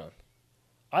sweater on.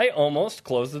 I almost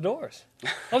closed the doors.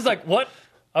 I was like, what?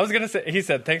 I was going to say, he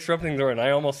said, thanks for opening the door, and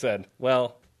I almost said,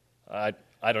 well, I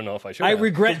don't know if I should. I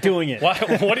regret doing it.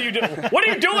 What are you doing? What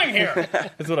are you doing here?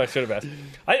 That's what I should have asked.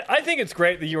 I think it's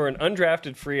great that you were an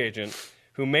undrafted free agent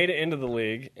who made it into the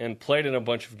league and played in a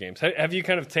bunch of games. Have you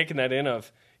kind of taken that in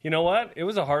of, you know what? It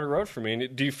was a harder road for me.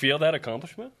 Do you feel that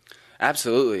accomplishment?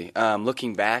 Absolutely.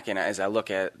 Looking back, and as I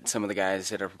look at some of the guys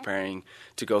that are preparing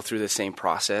to go through the same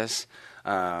process,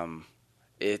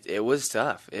 it was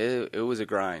tough. It was a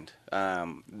grind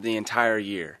the entire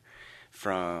year.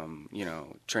 From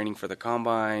training for the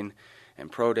combine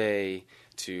and pro day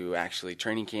to actually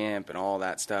training camp and all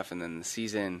that stuff, and then the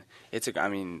season.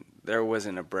 There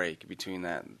wasn't a break between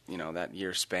that that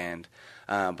year span,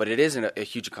 but it is a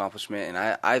huge accomplishment,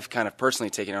 and I've kind of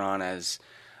personally taken it on as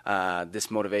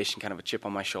this motivation, kind of a chip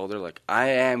on my shoulder. Like, I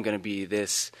am going to be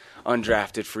this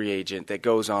undrafted free agent that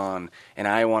goes on, and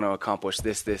I want to accomplish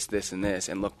this, and this,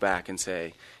 and look back and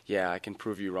say, yeah, I can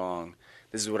prove you wrong.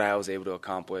 This is what I was able to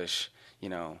accomplish.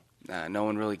 No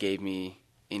one really gave me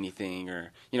anything,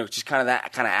 or just kind of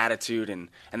that kind of attitude, and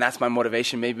that's my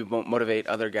motivation. Maybe motivate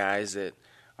other guys that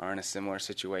are in a similar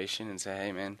situation and say,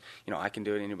 hey man, I can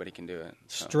do it. Anybody can do it.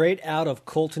 So. Straight out of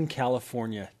Colton,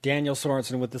 California, Daniel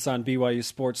Sorensen with us on BYU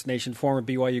Sports Nation, former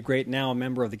BYU great, now a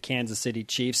member of the Kansas City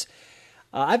Chiefs.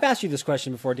 I've asked you this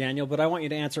question before, Daniel, but I want you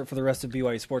to answer it for the rest of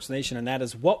BYU Sports Nation, and that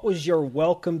is, what was your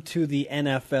welcome to the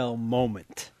NFL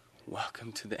moment?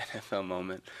 Welcome to the NFL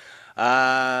moment.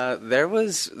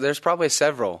 There's probably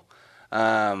several.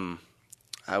 I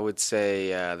would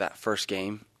say that first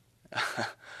game,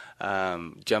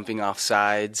 jumping off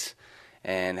sides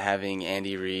and having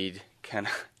Andy Reid kind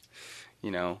of,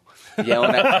 yelling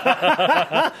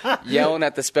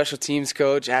at the special teams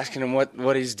coach, asking him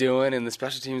what he's doing, and the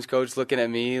special teams coach looking at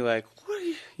me like, what are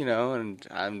you, and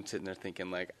I'm sitting there thinking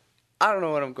like, I don't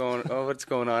know what's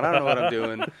going on. I don't know what I'm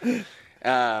doing.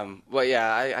 But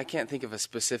yeah, I can't think of a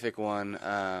specific one.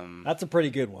 That's a pretty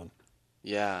good one.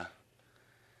 Yeah.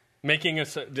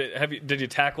 Did you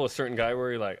tackle a certain guy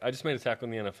where you're like, I just made a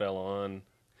tackle in the NFL on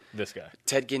this guy?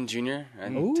 Ted Ginn Jr. I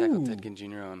tackled Ted Ginn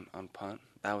Jr. on punt.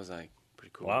 That was like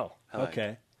pretty cool. Wow.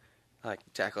 Okay. I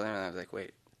tackled him and I was like,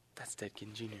 wait, that's Ted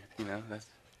Ginn Jr. That's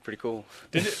pretty cool.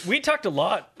 We talked a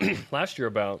lot last year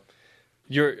about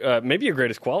your maybe your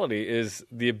greatest quality is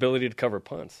the ability to cover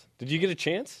punts. Did you get a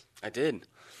chance? I did.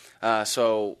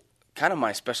 So kind of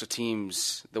my special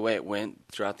teams, the way it went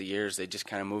throughout the years, they just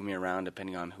kind of moved me around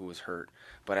depending on who was hurt.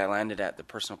 But I landed at the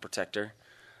personal protector.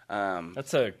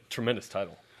 That's a tremendous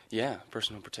title. Yeah,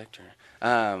 personal protector.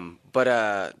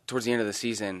 But towards the end of the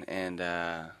season, and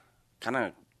kind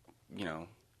of,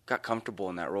 got comfortable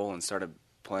in that role and started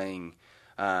playing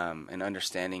and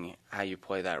understanding how you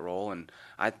play that role. And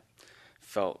I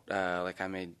felt like I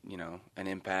made, an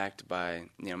impact by,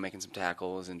 making some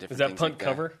tackles and different things. Is that punt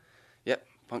cover? Yep,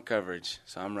 punt coverage.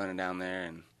 So I'm running down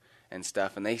there and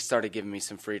stuff. And they started giving me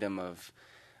some freedom of,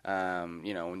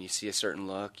 when you see a certain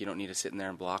look, you don't need to sit in there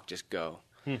and block, just go.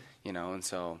 And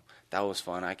so that was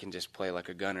fun. I can just play like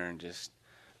a gunner and just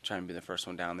try and be the first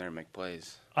one down there and make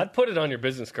plays. I'd put it on your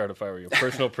business card if I were you.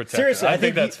 Personal protector. Seriously, I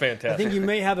think that's fantastic. I think you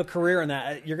may have a career in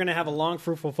that. You're going to have a long,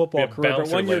 fruitful football career, but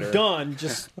when you're done,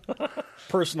 just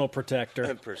personal protector.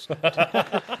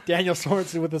 Daniel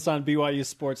Sorensen with us on BYU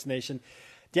Sports Nation.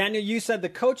 Daniel, you said the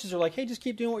coaches are like, hey, just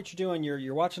keep doing what you're doing.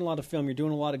 You're watching a lot of film. You're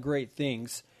doing a lot of great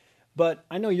things. But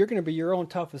I know you're going to be your own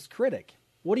toughest critic.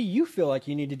 What do you feel like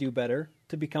you need to do better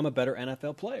to become a better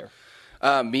NFL player?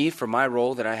 Me, for my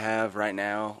role that I have right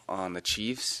now on the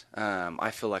Chiefs,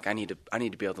 I feel like I need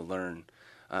to be able to learn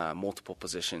multiple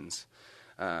positions.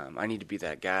 I need to be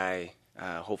that guy,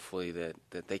 hopefully,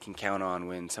 that they can count on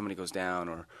when somebody goes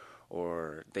down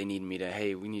or they need me to,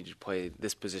 hey, we need you to play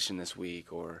this position this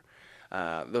week, or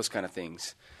those kind of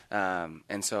things.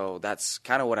 And so that's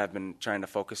kind of what I've been trying to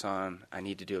focus on. I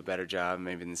need to do a better job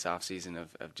maybe in this off season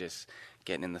of just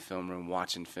getting in the film room,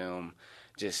 watching film,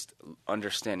 just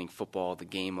understanding football, the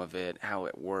game of it, how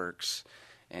it works,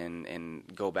 and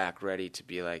go back ready to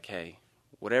be like, hey,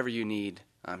 whatever you need,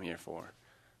 I'm here for.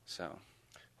 So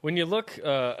when you look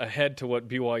ahead to what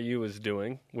BYU is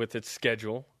doing with its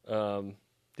schedule, do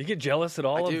you get jealous at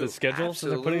all of the schedules that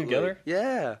they're putting together?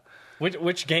 Yeah.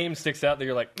 Which game sticks out that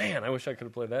you're like, man, I wish I could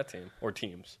have played that team or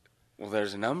teams? Well,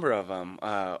 there's a number of them.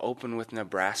 Open with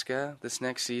Nebraska this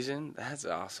next season. That's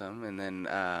awesome. And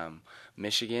then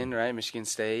Michigan, right? Michigan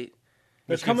State.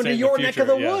 They're coming to your neck of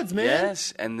the woods, man.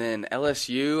 Yes. And then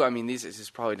LSU. I mean, this is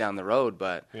probably down the road,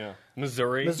 but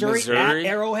Missouri at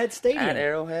Arrowhead Stadium. At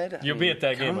Arrowhead. You'll be at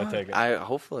that game, I take it.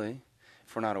 Hopefully,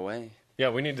 if we're not away. Yeah,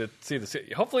 we need to see the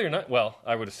city. Hopefully you're not. Well,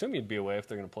 I would assume you'd be away if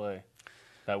they're going to play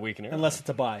that week in Arrowhead. Unless it's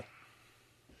a bye.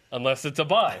 Unless it's a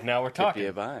bye. Now we're talking.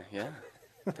 Could be a bye, yeah.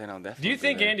 Then I'll definitely. Do you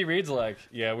think Andy Reid's like,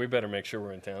 yeah, we better make sure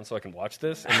we're in town so I can watch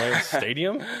this in my own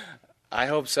stadium? I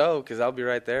hope so, because I'll be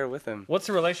right there with him. What's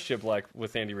the relationship like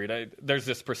with Andy Reid? There's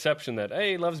this perception that,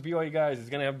 hey, he loves BYU guys. He's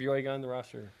going to have BYU guy on the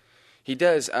roster. He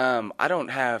does. I don't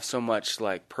have so much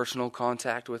like personal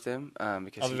contact with him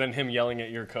because other than him yelling at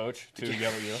your coach to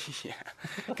yell at you. Yeah,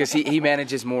 because he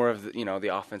manages more of the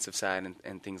offensive side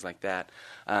and things like that.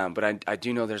 But I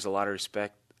do know there's a lot of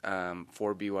respect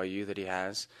for BYU that he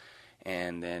has,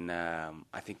 and then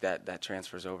I think that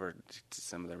transfers over to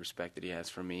some of the respect that he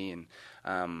has for me.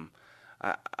 And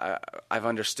I've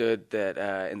understood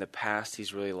that in the past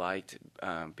he's really liked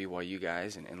BYU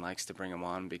guys and likes to bring them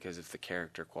on because of the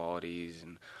character qualities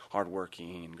and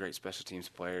hardworking and great special teams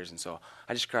players. And so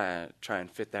I just try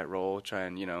and fit that role, try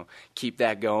and keep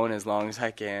that going as long as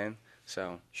I can.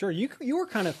 So sure, you were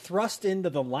kind of thrust into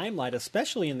the limelight,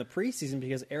 especially in the preseason,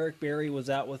 because Eric Berry was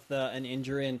out with an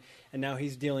injury, and now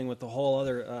he's dealing with a whole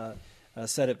other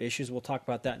set of issues. We'll talk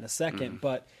about that in a second.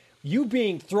 But you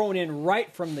being thrown in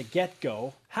right from the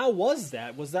get-go, how was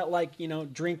that? Was that like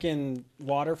drinking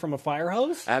water from a fire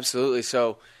hose? Absolutely.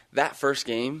 So that first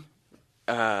game,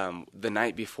 the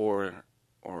night before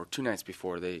or 2 nights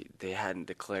before, they hadn't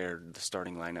declared the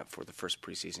starting lineup for the first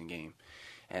preseason game.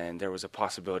 And there was a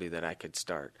possibility that I could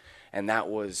start. And that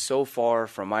was so far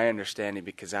from my understanding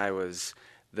because I was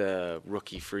the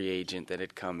rookie free agent that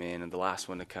had come in and the last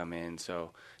one to come in.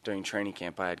 So during training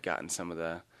camp, I had gotten some of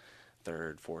the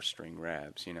 3rd, 4th string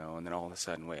reps, and then all of a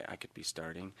sudden, wait, I could be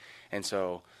starting. And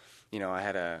so, I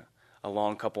had a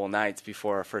long couple of nights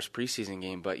before our first preseason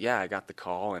game. But, yeah, I got the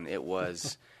call, and it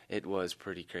was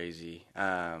pretty crazy.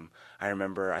 I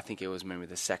remember, I think it was maybe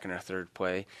the 2nd or 3rd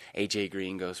play, A.J.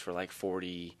 Green goes for like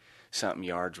 40-something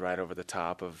yards right over the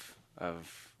top of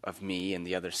me and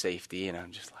the other safety, and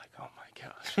I'm just like, oh, my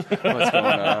gosh, what's going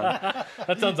on?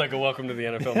 That sounds like a welcome to the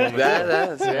NFL moment. That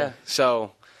is, yeah.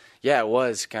 So, yeah, it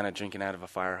was kind of drinking out of a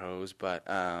fire hose, but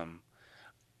I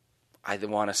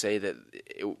want to say that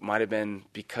it might have been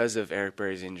because of Eric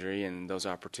Berry's injury and those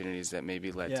opportunities that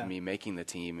maybe led to me making the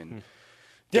team and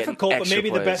difficult, but maybe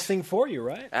plays. The best thing for you,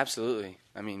 right? Absolutely.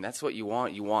 I mean, that's what you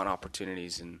want. You want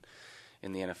opportunities in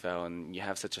the NFL, and you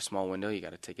have such a small window, you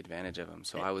got to take advantage of them.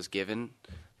 So I was given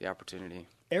the opportunity.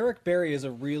 Eric Berry is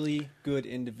a really good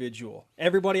individual.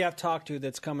 Everybody I've talked to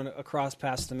that's coming across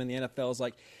past him in the NFL is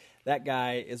like, that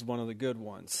guy is one of the good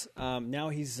ones. Now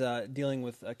he's dealing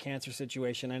with a cancer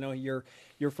situation. I know you're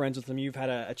friends with him. You've had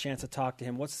a chance to talk to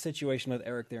him. What's the situation with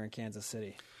Eric there in Kansas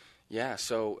City? Yeah,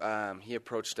 so he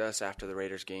approached us after the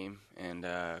Raiders game, and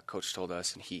Coach told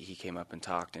us, and he came up and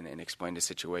talked and explained the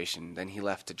situation. Then he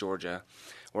left to Georgia,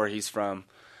 where he's from,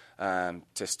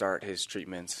 to start his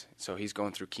treatments. So he's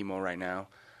going through chemo right now.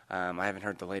 I haven't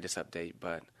heard the latest update,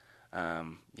 but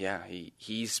yeah,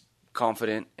 he's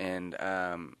confident, and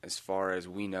as far as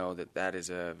we know, that is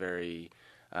a very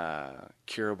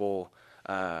curable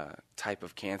type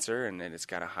of cancer, and it's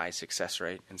got a high success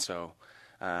rate. And so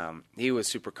he was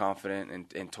super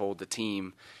confident and told the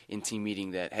team in team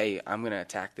meeting that, hey, I'm going to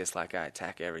attack this like I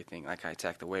attack everything, like I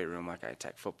attack the weight room, like I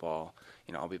attack football.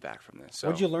 I'll be back from this. So,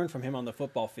 what'd you learn from him on the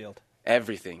football field?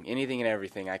 Everything, anything and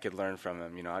everything I could learn from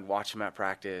him. I'd watch him at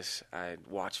practice. I'd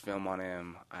watch film on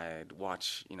him. I'd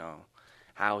watch,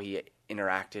 how he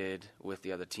interacted with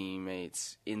the other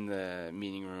teammates in the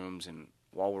meeting rooms and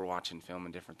while we're watching film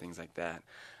and different things like that.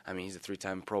 I mean, he's a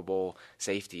 3-time Pro Bowl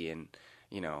safety and,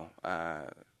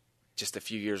 just a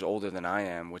few years older than I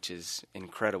am, which is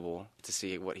incredible to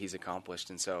see what he's accomplished.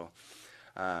 And so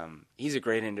he's a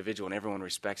great individual and everyone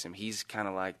respects him. He's kind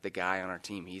of like the guy on our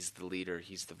team. He's the leader.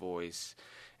 He's the voice.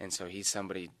 And so he's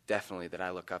somebody definitely that I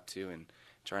look up to and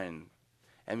try and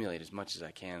emulate as much as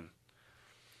I can.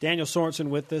 Daniel Sorensen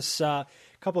with us. A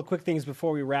couple of quick things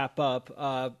before we wrap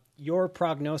up. Your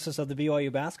prognosis of the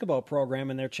BYU basketball program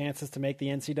and their chances to make the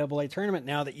NCAA tournament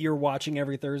now that you're watching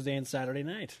every Thursday and Saturday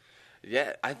night.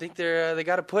 Yeah, I think they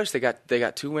got to push. They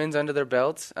got 2 wins under their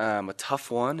belts, a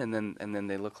tough one, and then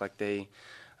they look like they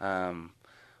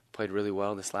played really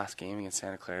well this last game against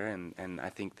Santa Clara, and I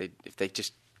think if they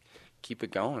just keep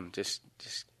it going, just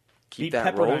keep Beat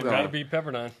that Pepperdine. roll going. Got to beat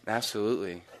Pepperdine.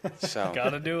 Absolutely. So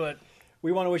Got to do it.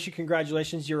 We want to wish you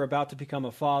congratulations. You're about to become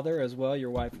a father as well.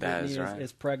 Your wife That Whitney is right.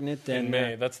 is pregnant. In And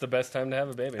May. That's the best time to have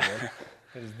a baby, man.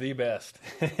 It is the best.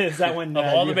 is that when Of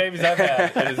all the babies I've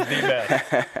had, it is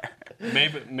the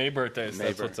best. May birthdays,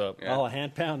 that's what's up. Yeah. I'll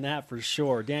hand pound that for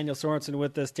sure. Daniel Sorensen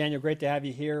with us. Daniel, great to have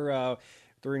you here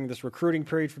during this recruiting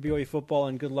period for BYU football,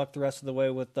 and good luck the rest of the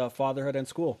way with fatherhood and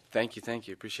school. Thank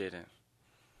you. Appreciate it.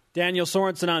 Daniel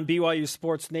Sorensen on BYU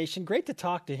Sports Nation. Great to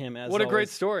talk to him. What a great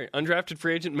story. Undrafted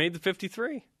free agent, made the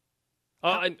 53.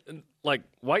 Like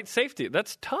white safety,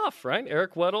 that's tough, right?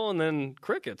 Eric Weddle and then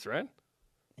crickets, right?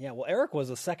 Yeah, well, Eric was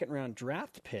a second-round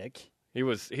draft pick.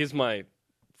 He's my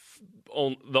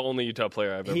the only Utah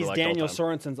player I've ever liked. He's Daniel all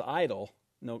time. Sorensen's idol.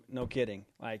 No kidding.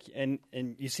 And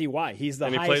you see why. He's the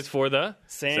And he highest. plays for the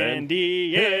San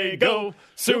Diego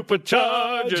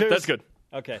Superchargers. That's good.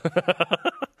 Okay.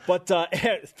 But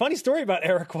funny story about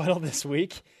Eric Weddle this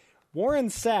week. Warren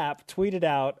Sapp tweeted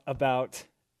out about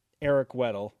Eric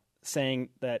Weddle saying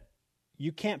that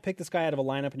you can't pick this guy out of a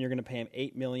lineup and you're going to pay him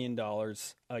 $8 million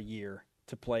a year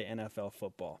to play NFL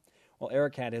football. Well,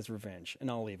 Eric had his revenge, and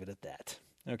I'll leave it at that.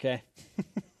 Okay?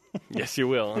 Yes, you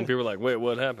will. And people are like, wait,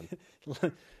 what happened?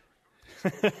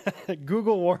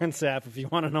 Google Warren Sapp if you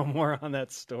want to know more on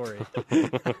that story.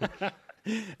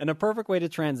 And a perfect way to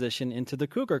transition into the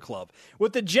Cougar Club.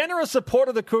 With the generous support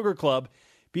of the Cougar Club,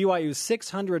 BYU's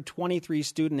 623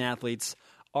 student athletes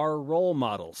are role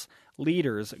models,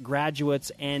 leaders,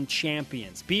 graduates, and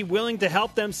champions. Be willing to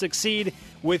help them succeed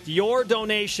with your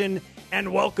donation,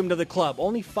 and welcome to the club.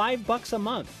 Only $5 a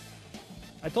month.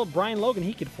 I told Brian Logan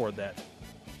he could afford that.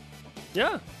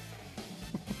 Yeah.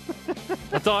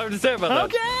 That's all I have to say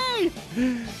about that. Okay!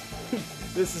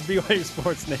 This is BYU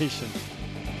Sports Nation.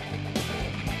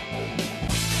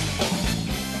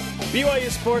 BYU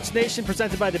Sports Nation,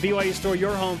 presented by the BYU Store,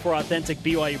 your home for authentic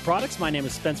BYU products. My name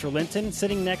is Spencer Linton,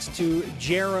 sitting next to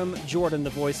Jerem Jordan, the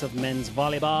voice of men's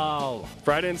volleyball.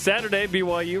 Friday and Saturday,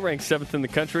 BYU ranked 7th in the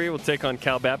country. We'll take on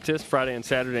Cal Baptist Friday and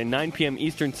Saturday, 9 p.m.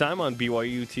 Eastern Time on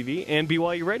BYU TV and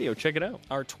BYU Radio. Check it out.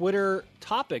 Our Twitter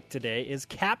topic today is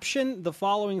caption the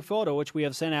following photo, which we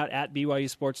have sent out at BYU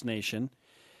Sports Nation.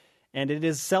 And it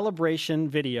is celebration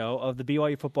video of the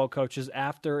BYU football coaches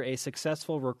after a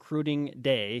successful recruiting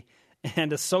day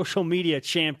and a social media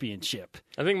championship.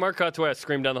 I think Mark Cottwat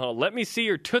screamed down the hall, "Let me see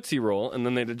your Tootsie Roll," and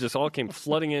then they just all came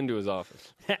flooding into his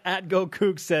office. At Go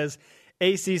Coug says,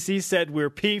 ACC said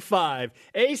we're P5.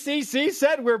 ACC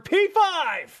said we're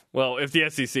P5! Well, if the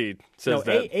SEC says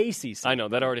that. ACC. I know,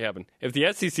 that already happened. If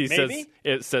the SEC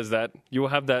says that, you will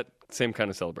have that same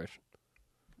kind of celebration.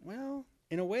 Well,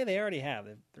 in a way, they already have.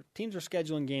 Their teams are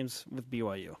scheduling games with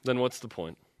BYU. Then what's the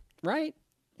point? Right?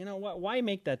 You know, why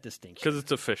make that distinction? Because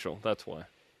it's official. That's why.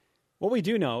 What we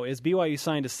do know is BYU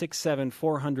signed a 6'7",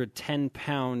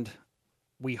 410-pound,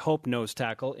 we hope, nose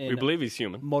tackle in We believe he's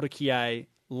human. Mordecai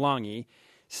Langi.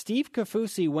 Steve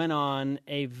Kaufusi went on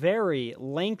a very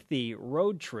lengthy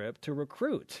road trip to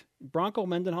recruit. Bronco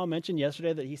Mendenhall mentioned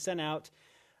yesterday that he sent out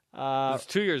It was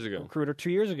 2 years ago. recruiter 2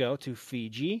 years ago to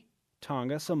Fiji,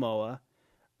 Tonga, Samoa,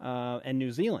 and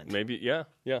New Zealand. Maybe, yeah.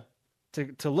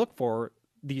 To look for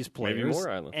these players. Maybe more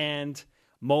islands. And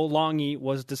Mo Langi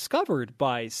was discovered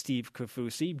by Steve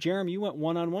Kaufusi. Jeremy, you went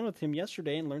one-on-one with him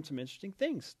yesterday and learned some interesting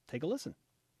things. Take a listen.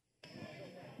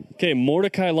 Okay,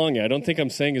 Mordecai Langi. I don't think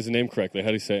I'm saying his name correctly. How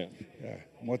do you say it? Yeah,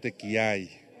 Mordecai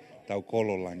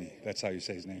Taukolo Langi. That's how you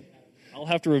say his name. I'll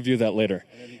have to review that later.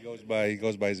 And then he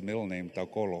goes by his middle name,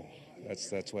 Taukolo.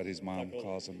 That's what his mom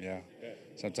calls him. Yeah.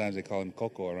 Sometimes they call him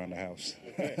Coco around the house.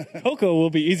 Coco will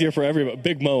be easier for everybody.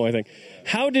 Big Mo, I think.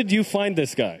 How did you find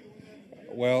this guy?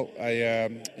 Well,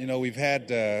 we've had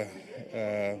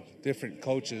different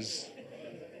coaches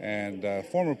and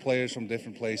former players from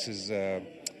different places.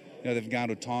 They've gone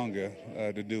to Tonga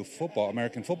to do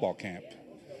American football camp.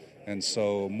 And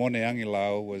so Mone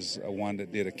Angilau was one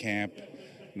that did a camp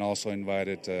and also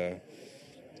invited,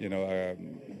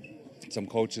 some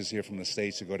coaches here from the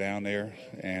States to go down there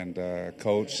and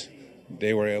coach.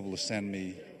 They were able to send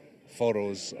me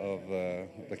photos of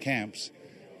the camps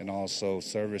and also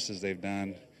services they've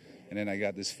done. And then I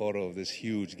got this photo of this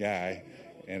huge guy,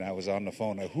 and I was on the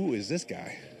phone, like, who is this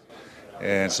guy?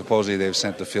 And supposedly they've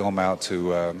sent the film out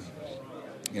to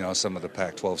some of the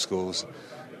Pac-12 schools,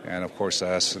 and of course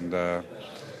us,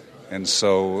 and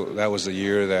so that was the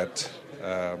year that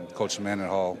Coach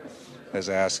Mendenhall has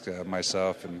asked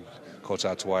myself and Coach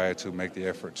Atuaia to make the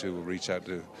effort to reach out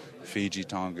to Fiji,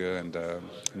 Tonga, and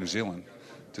New Zealand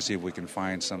to see if we can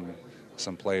find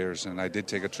some players. And I did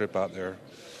take a trip out there.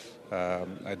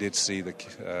 I did see the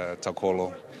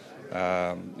Taukolo,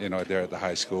 there at the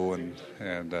high school,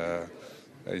 and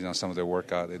some of their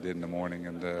workout they did in the morning,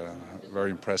 and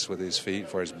very impressed with his feet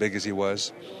for as big as he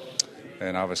was.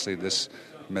 And obviously this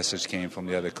message came from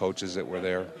the other coaches that were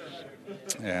there.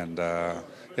 And,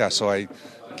 so I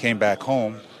came back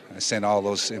home. I sent all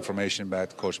those information back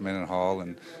to Coach Mendenhall,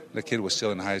 and the kid was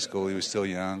still in high school. He was still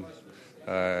young,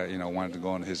 wanted to go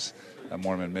on his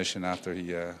Mormon mission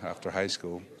after high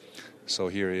school. So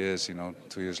here he is,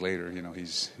 2 years later,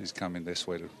 he's coming this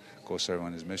way to go serve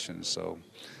on his mission. So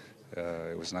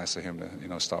it was nice of him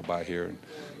to, stop by here and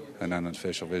an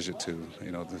unofficial visit to,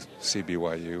 the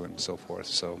CBYU and so forth.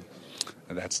 So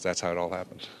that's how it all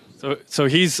happened. So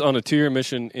he's on a 2-year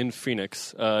mission in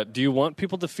Phoenix. Do you want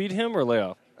people to feed him or lay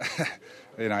off?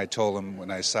 I told him when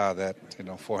I saw that,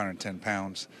 410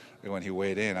 pounds, when he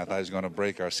weighed in, I thought he was going to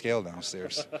break our scale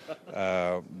downstairs.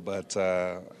 But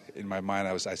in my mind,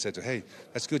 I said to him, hey,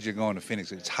 that's good you're going to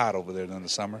Phoenix. It's hot over there during the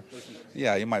summer.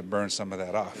 Yeah, you might burn some of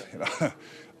that off,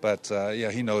 But,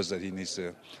 he knows that he needs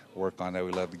to work on that.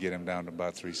 We'd love to get him down to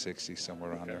about 360,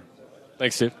 somewhere around there.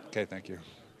 Thanks, Steve. Okay, thank you.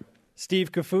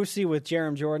 Steve Kaufusi with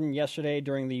Jarom Jordan yesterday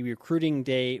during the recruiting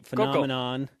day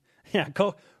phenomenon. Coco. Yeah,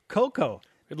 Coco.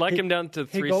 We'd like him down to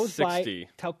 360. He goes by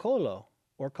Taukolo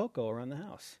or Coco around the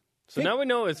house. So now we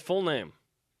know his full name.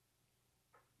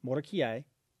 Morokiai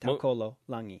Taukolo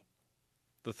Langi.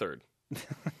 The third.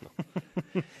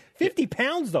 50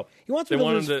 pounds, though. He wants him to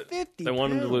lose 50 pounds. They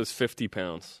want him to lose 50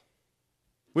 pounds.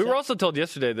 We were also told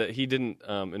yesterday that he didn't,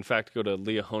 in fact, go to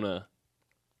Liahona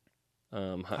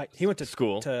he went to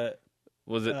school.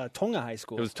 Was it Tonga High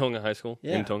School? It was Tonga High School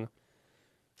in Tonga.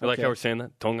 I like Okay. how we're saying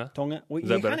that. Tonga. Well, Is you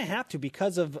that better? kind of have to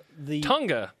because of the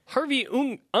Tonga. Harvey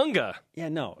Unga. Yeah,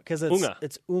 no, because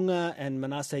it's Unga and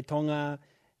Manasseh Tonga,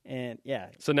 and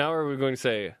So now are we going to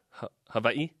say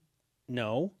Hawaii?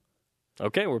 No.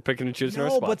 Okay, we're picking and choosing our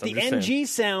No, spots. but the I'm just saying. NG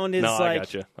sound is No, like. I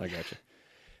got you.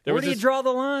 Where do you draw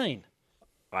the line?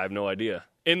 I have no idea.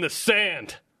 In the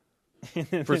sand.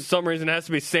 For some reason, it has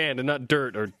to be sand and not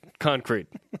dirt or concrete.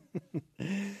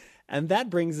 And that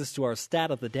brings us to our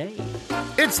stat of the day.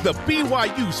 It's the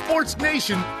BYU Sports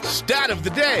Nation Stat of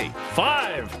the Day.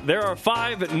 5. There are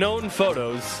 5 known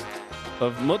photos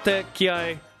of Mote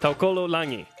Kiai Taukolo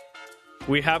Langi.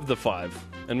 We have the 5,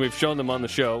 and we've shown them on the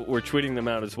show. We're tweeting them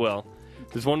out as well.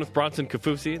 There's one with Bronson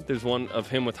Kaufusi. There's one of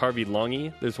him with Harvey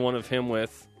Langi. There's one of him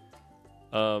with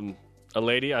a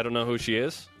lady. I don't know who she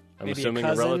is. I'm Maybe assuming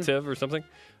a relative or something.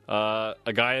 A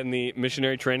guy in the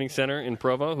Missionary Training Center in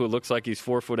Provo who looks like he's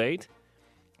 4'8",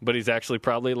 but he's actually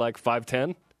probably like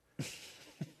 5'10".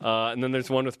 And then there's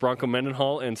one with Bronco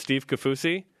Mendenhall and Steve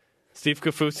Kaufusi. Steve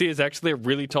Kaufusi is actually a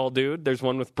really tall dude. There's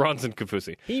one with Bronson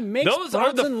Kaufusi. He makes Those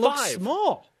are the Bronson look 5.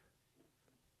 small.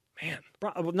 Man.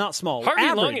 Well, not small. Harvey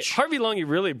average. Langi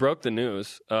really broke the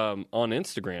news on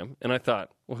Instagram, and I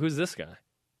thought, well, who's this guy?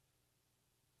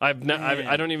 I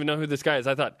don't even know who this guy is.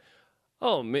 I thought,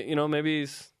 maybe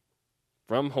he's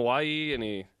from Hawaii and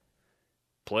he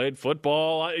played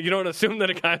football. You don't assume that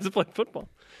a guy has played football.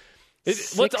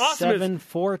 What's awesome is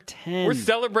 4'10". we're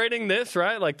celebrating this,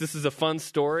 right? Like this is a fun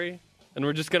story, and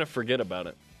we're just going to forget about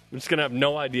it. We're just going to have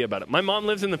no idea about it. My mom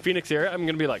lives in the Phoenix area. I'm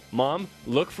going to be like, Mom,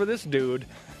 look for this dude,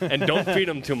 and don't feed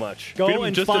him too much. Go feed him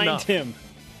and just find enough. him.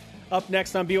 Up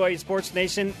next on BYU Sports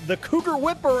Nation, the Cougar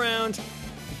Whip Around.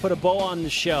 Put a bow on the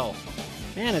show.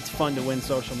 Man, it's fun to win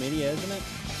social media, isn't it?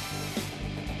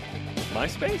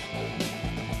 MySpace?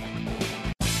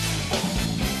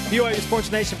 BYU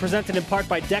Sports Nation presented in part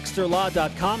by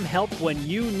DexterLaw.com. Help when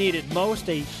you need it most.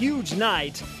 A huge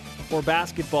night for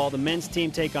basketball. The men's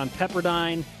team take on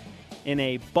Pepperdine in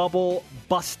a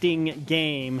bubble-busting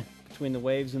game between the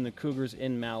Waves and the Cougars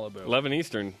in Malibu. 11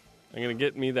 Eastern. I'm going to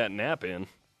get me that nap in.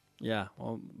 Yeah,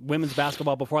 well, women's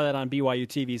basketball before that on BYU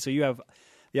TV. So you have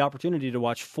the opportunity to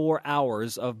watch 4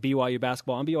 hours of BYU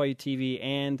basketball on BYU TV,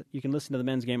 and you can listen to the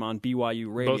men's game on BYU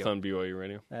Radio. Both on BYU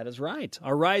Radio. That is right.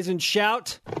 Our Rise and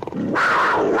Shout,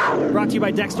 brought to you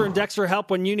by Dexter and Dexter.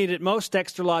 Help when you need it most.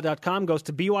 DexterLaw.com goes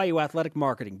to BYU Athletic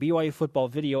Marketing, BYU Football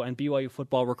Video, and BYU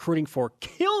Football Recruiting for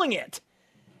killing it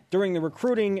during the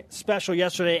recruiting special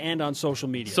yesterday and on social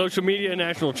media. Social media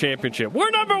national championship. We're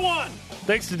number one!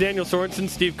 Thanks to Daniel Sorensen,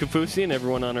 Steve Kafusi, and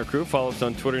everyone on our crew. Follow us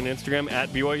on Twitter and Instagram at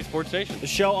BYU Sports Nation. The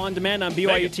show on demand on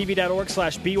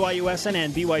BYUtv.org/BYUSN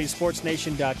and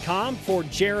BYUSportsNation.com. For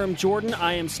Jerem Jordan,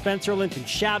 I am Spencer Linton.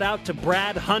 Shout out to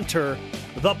Brad Hunter,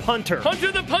 the punter.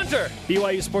 Hunter the punter!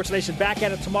 BYU Sports Nation back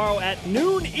at it tomorrow at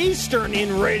noon Eastern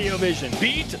in Radio Vision.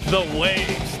 Beat the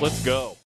waves. Let's go.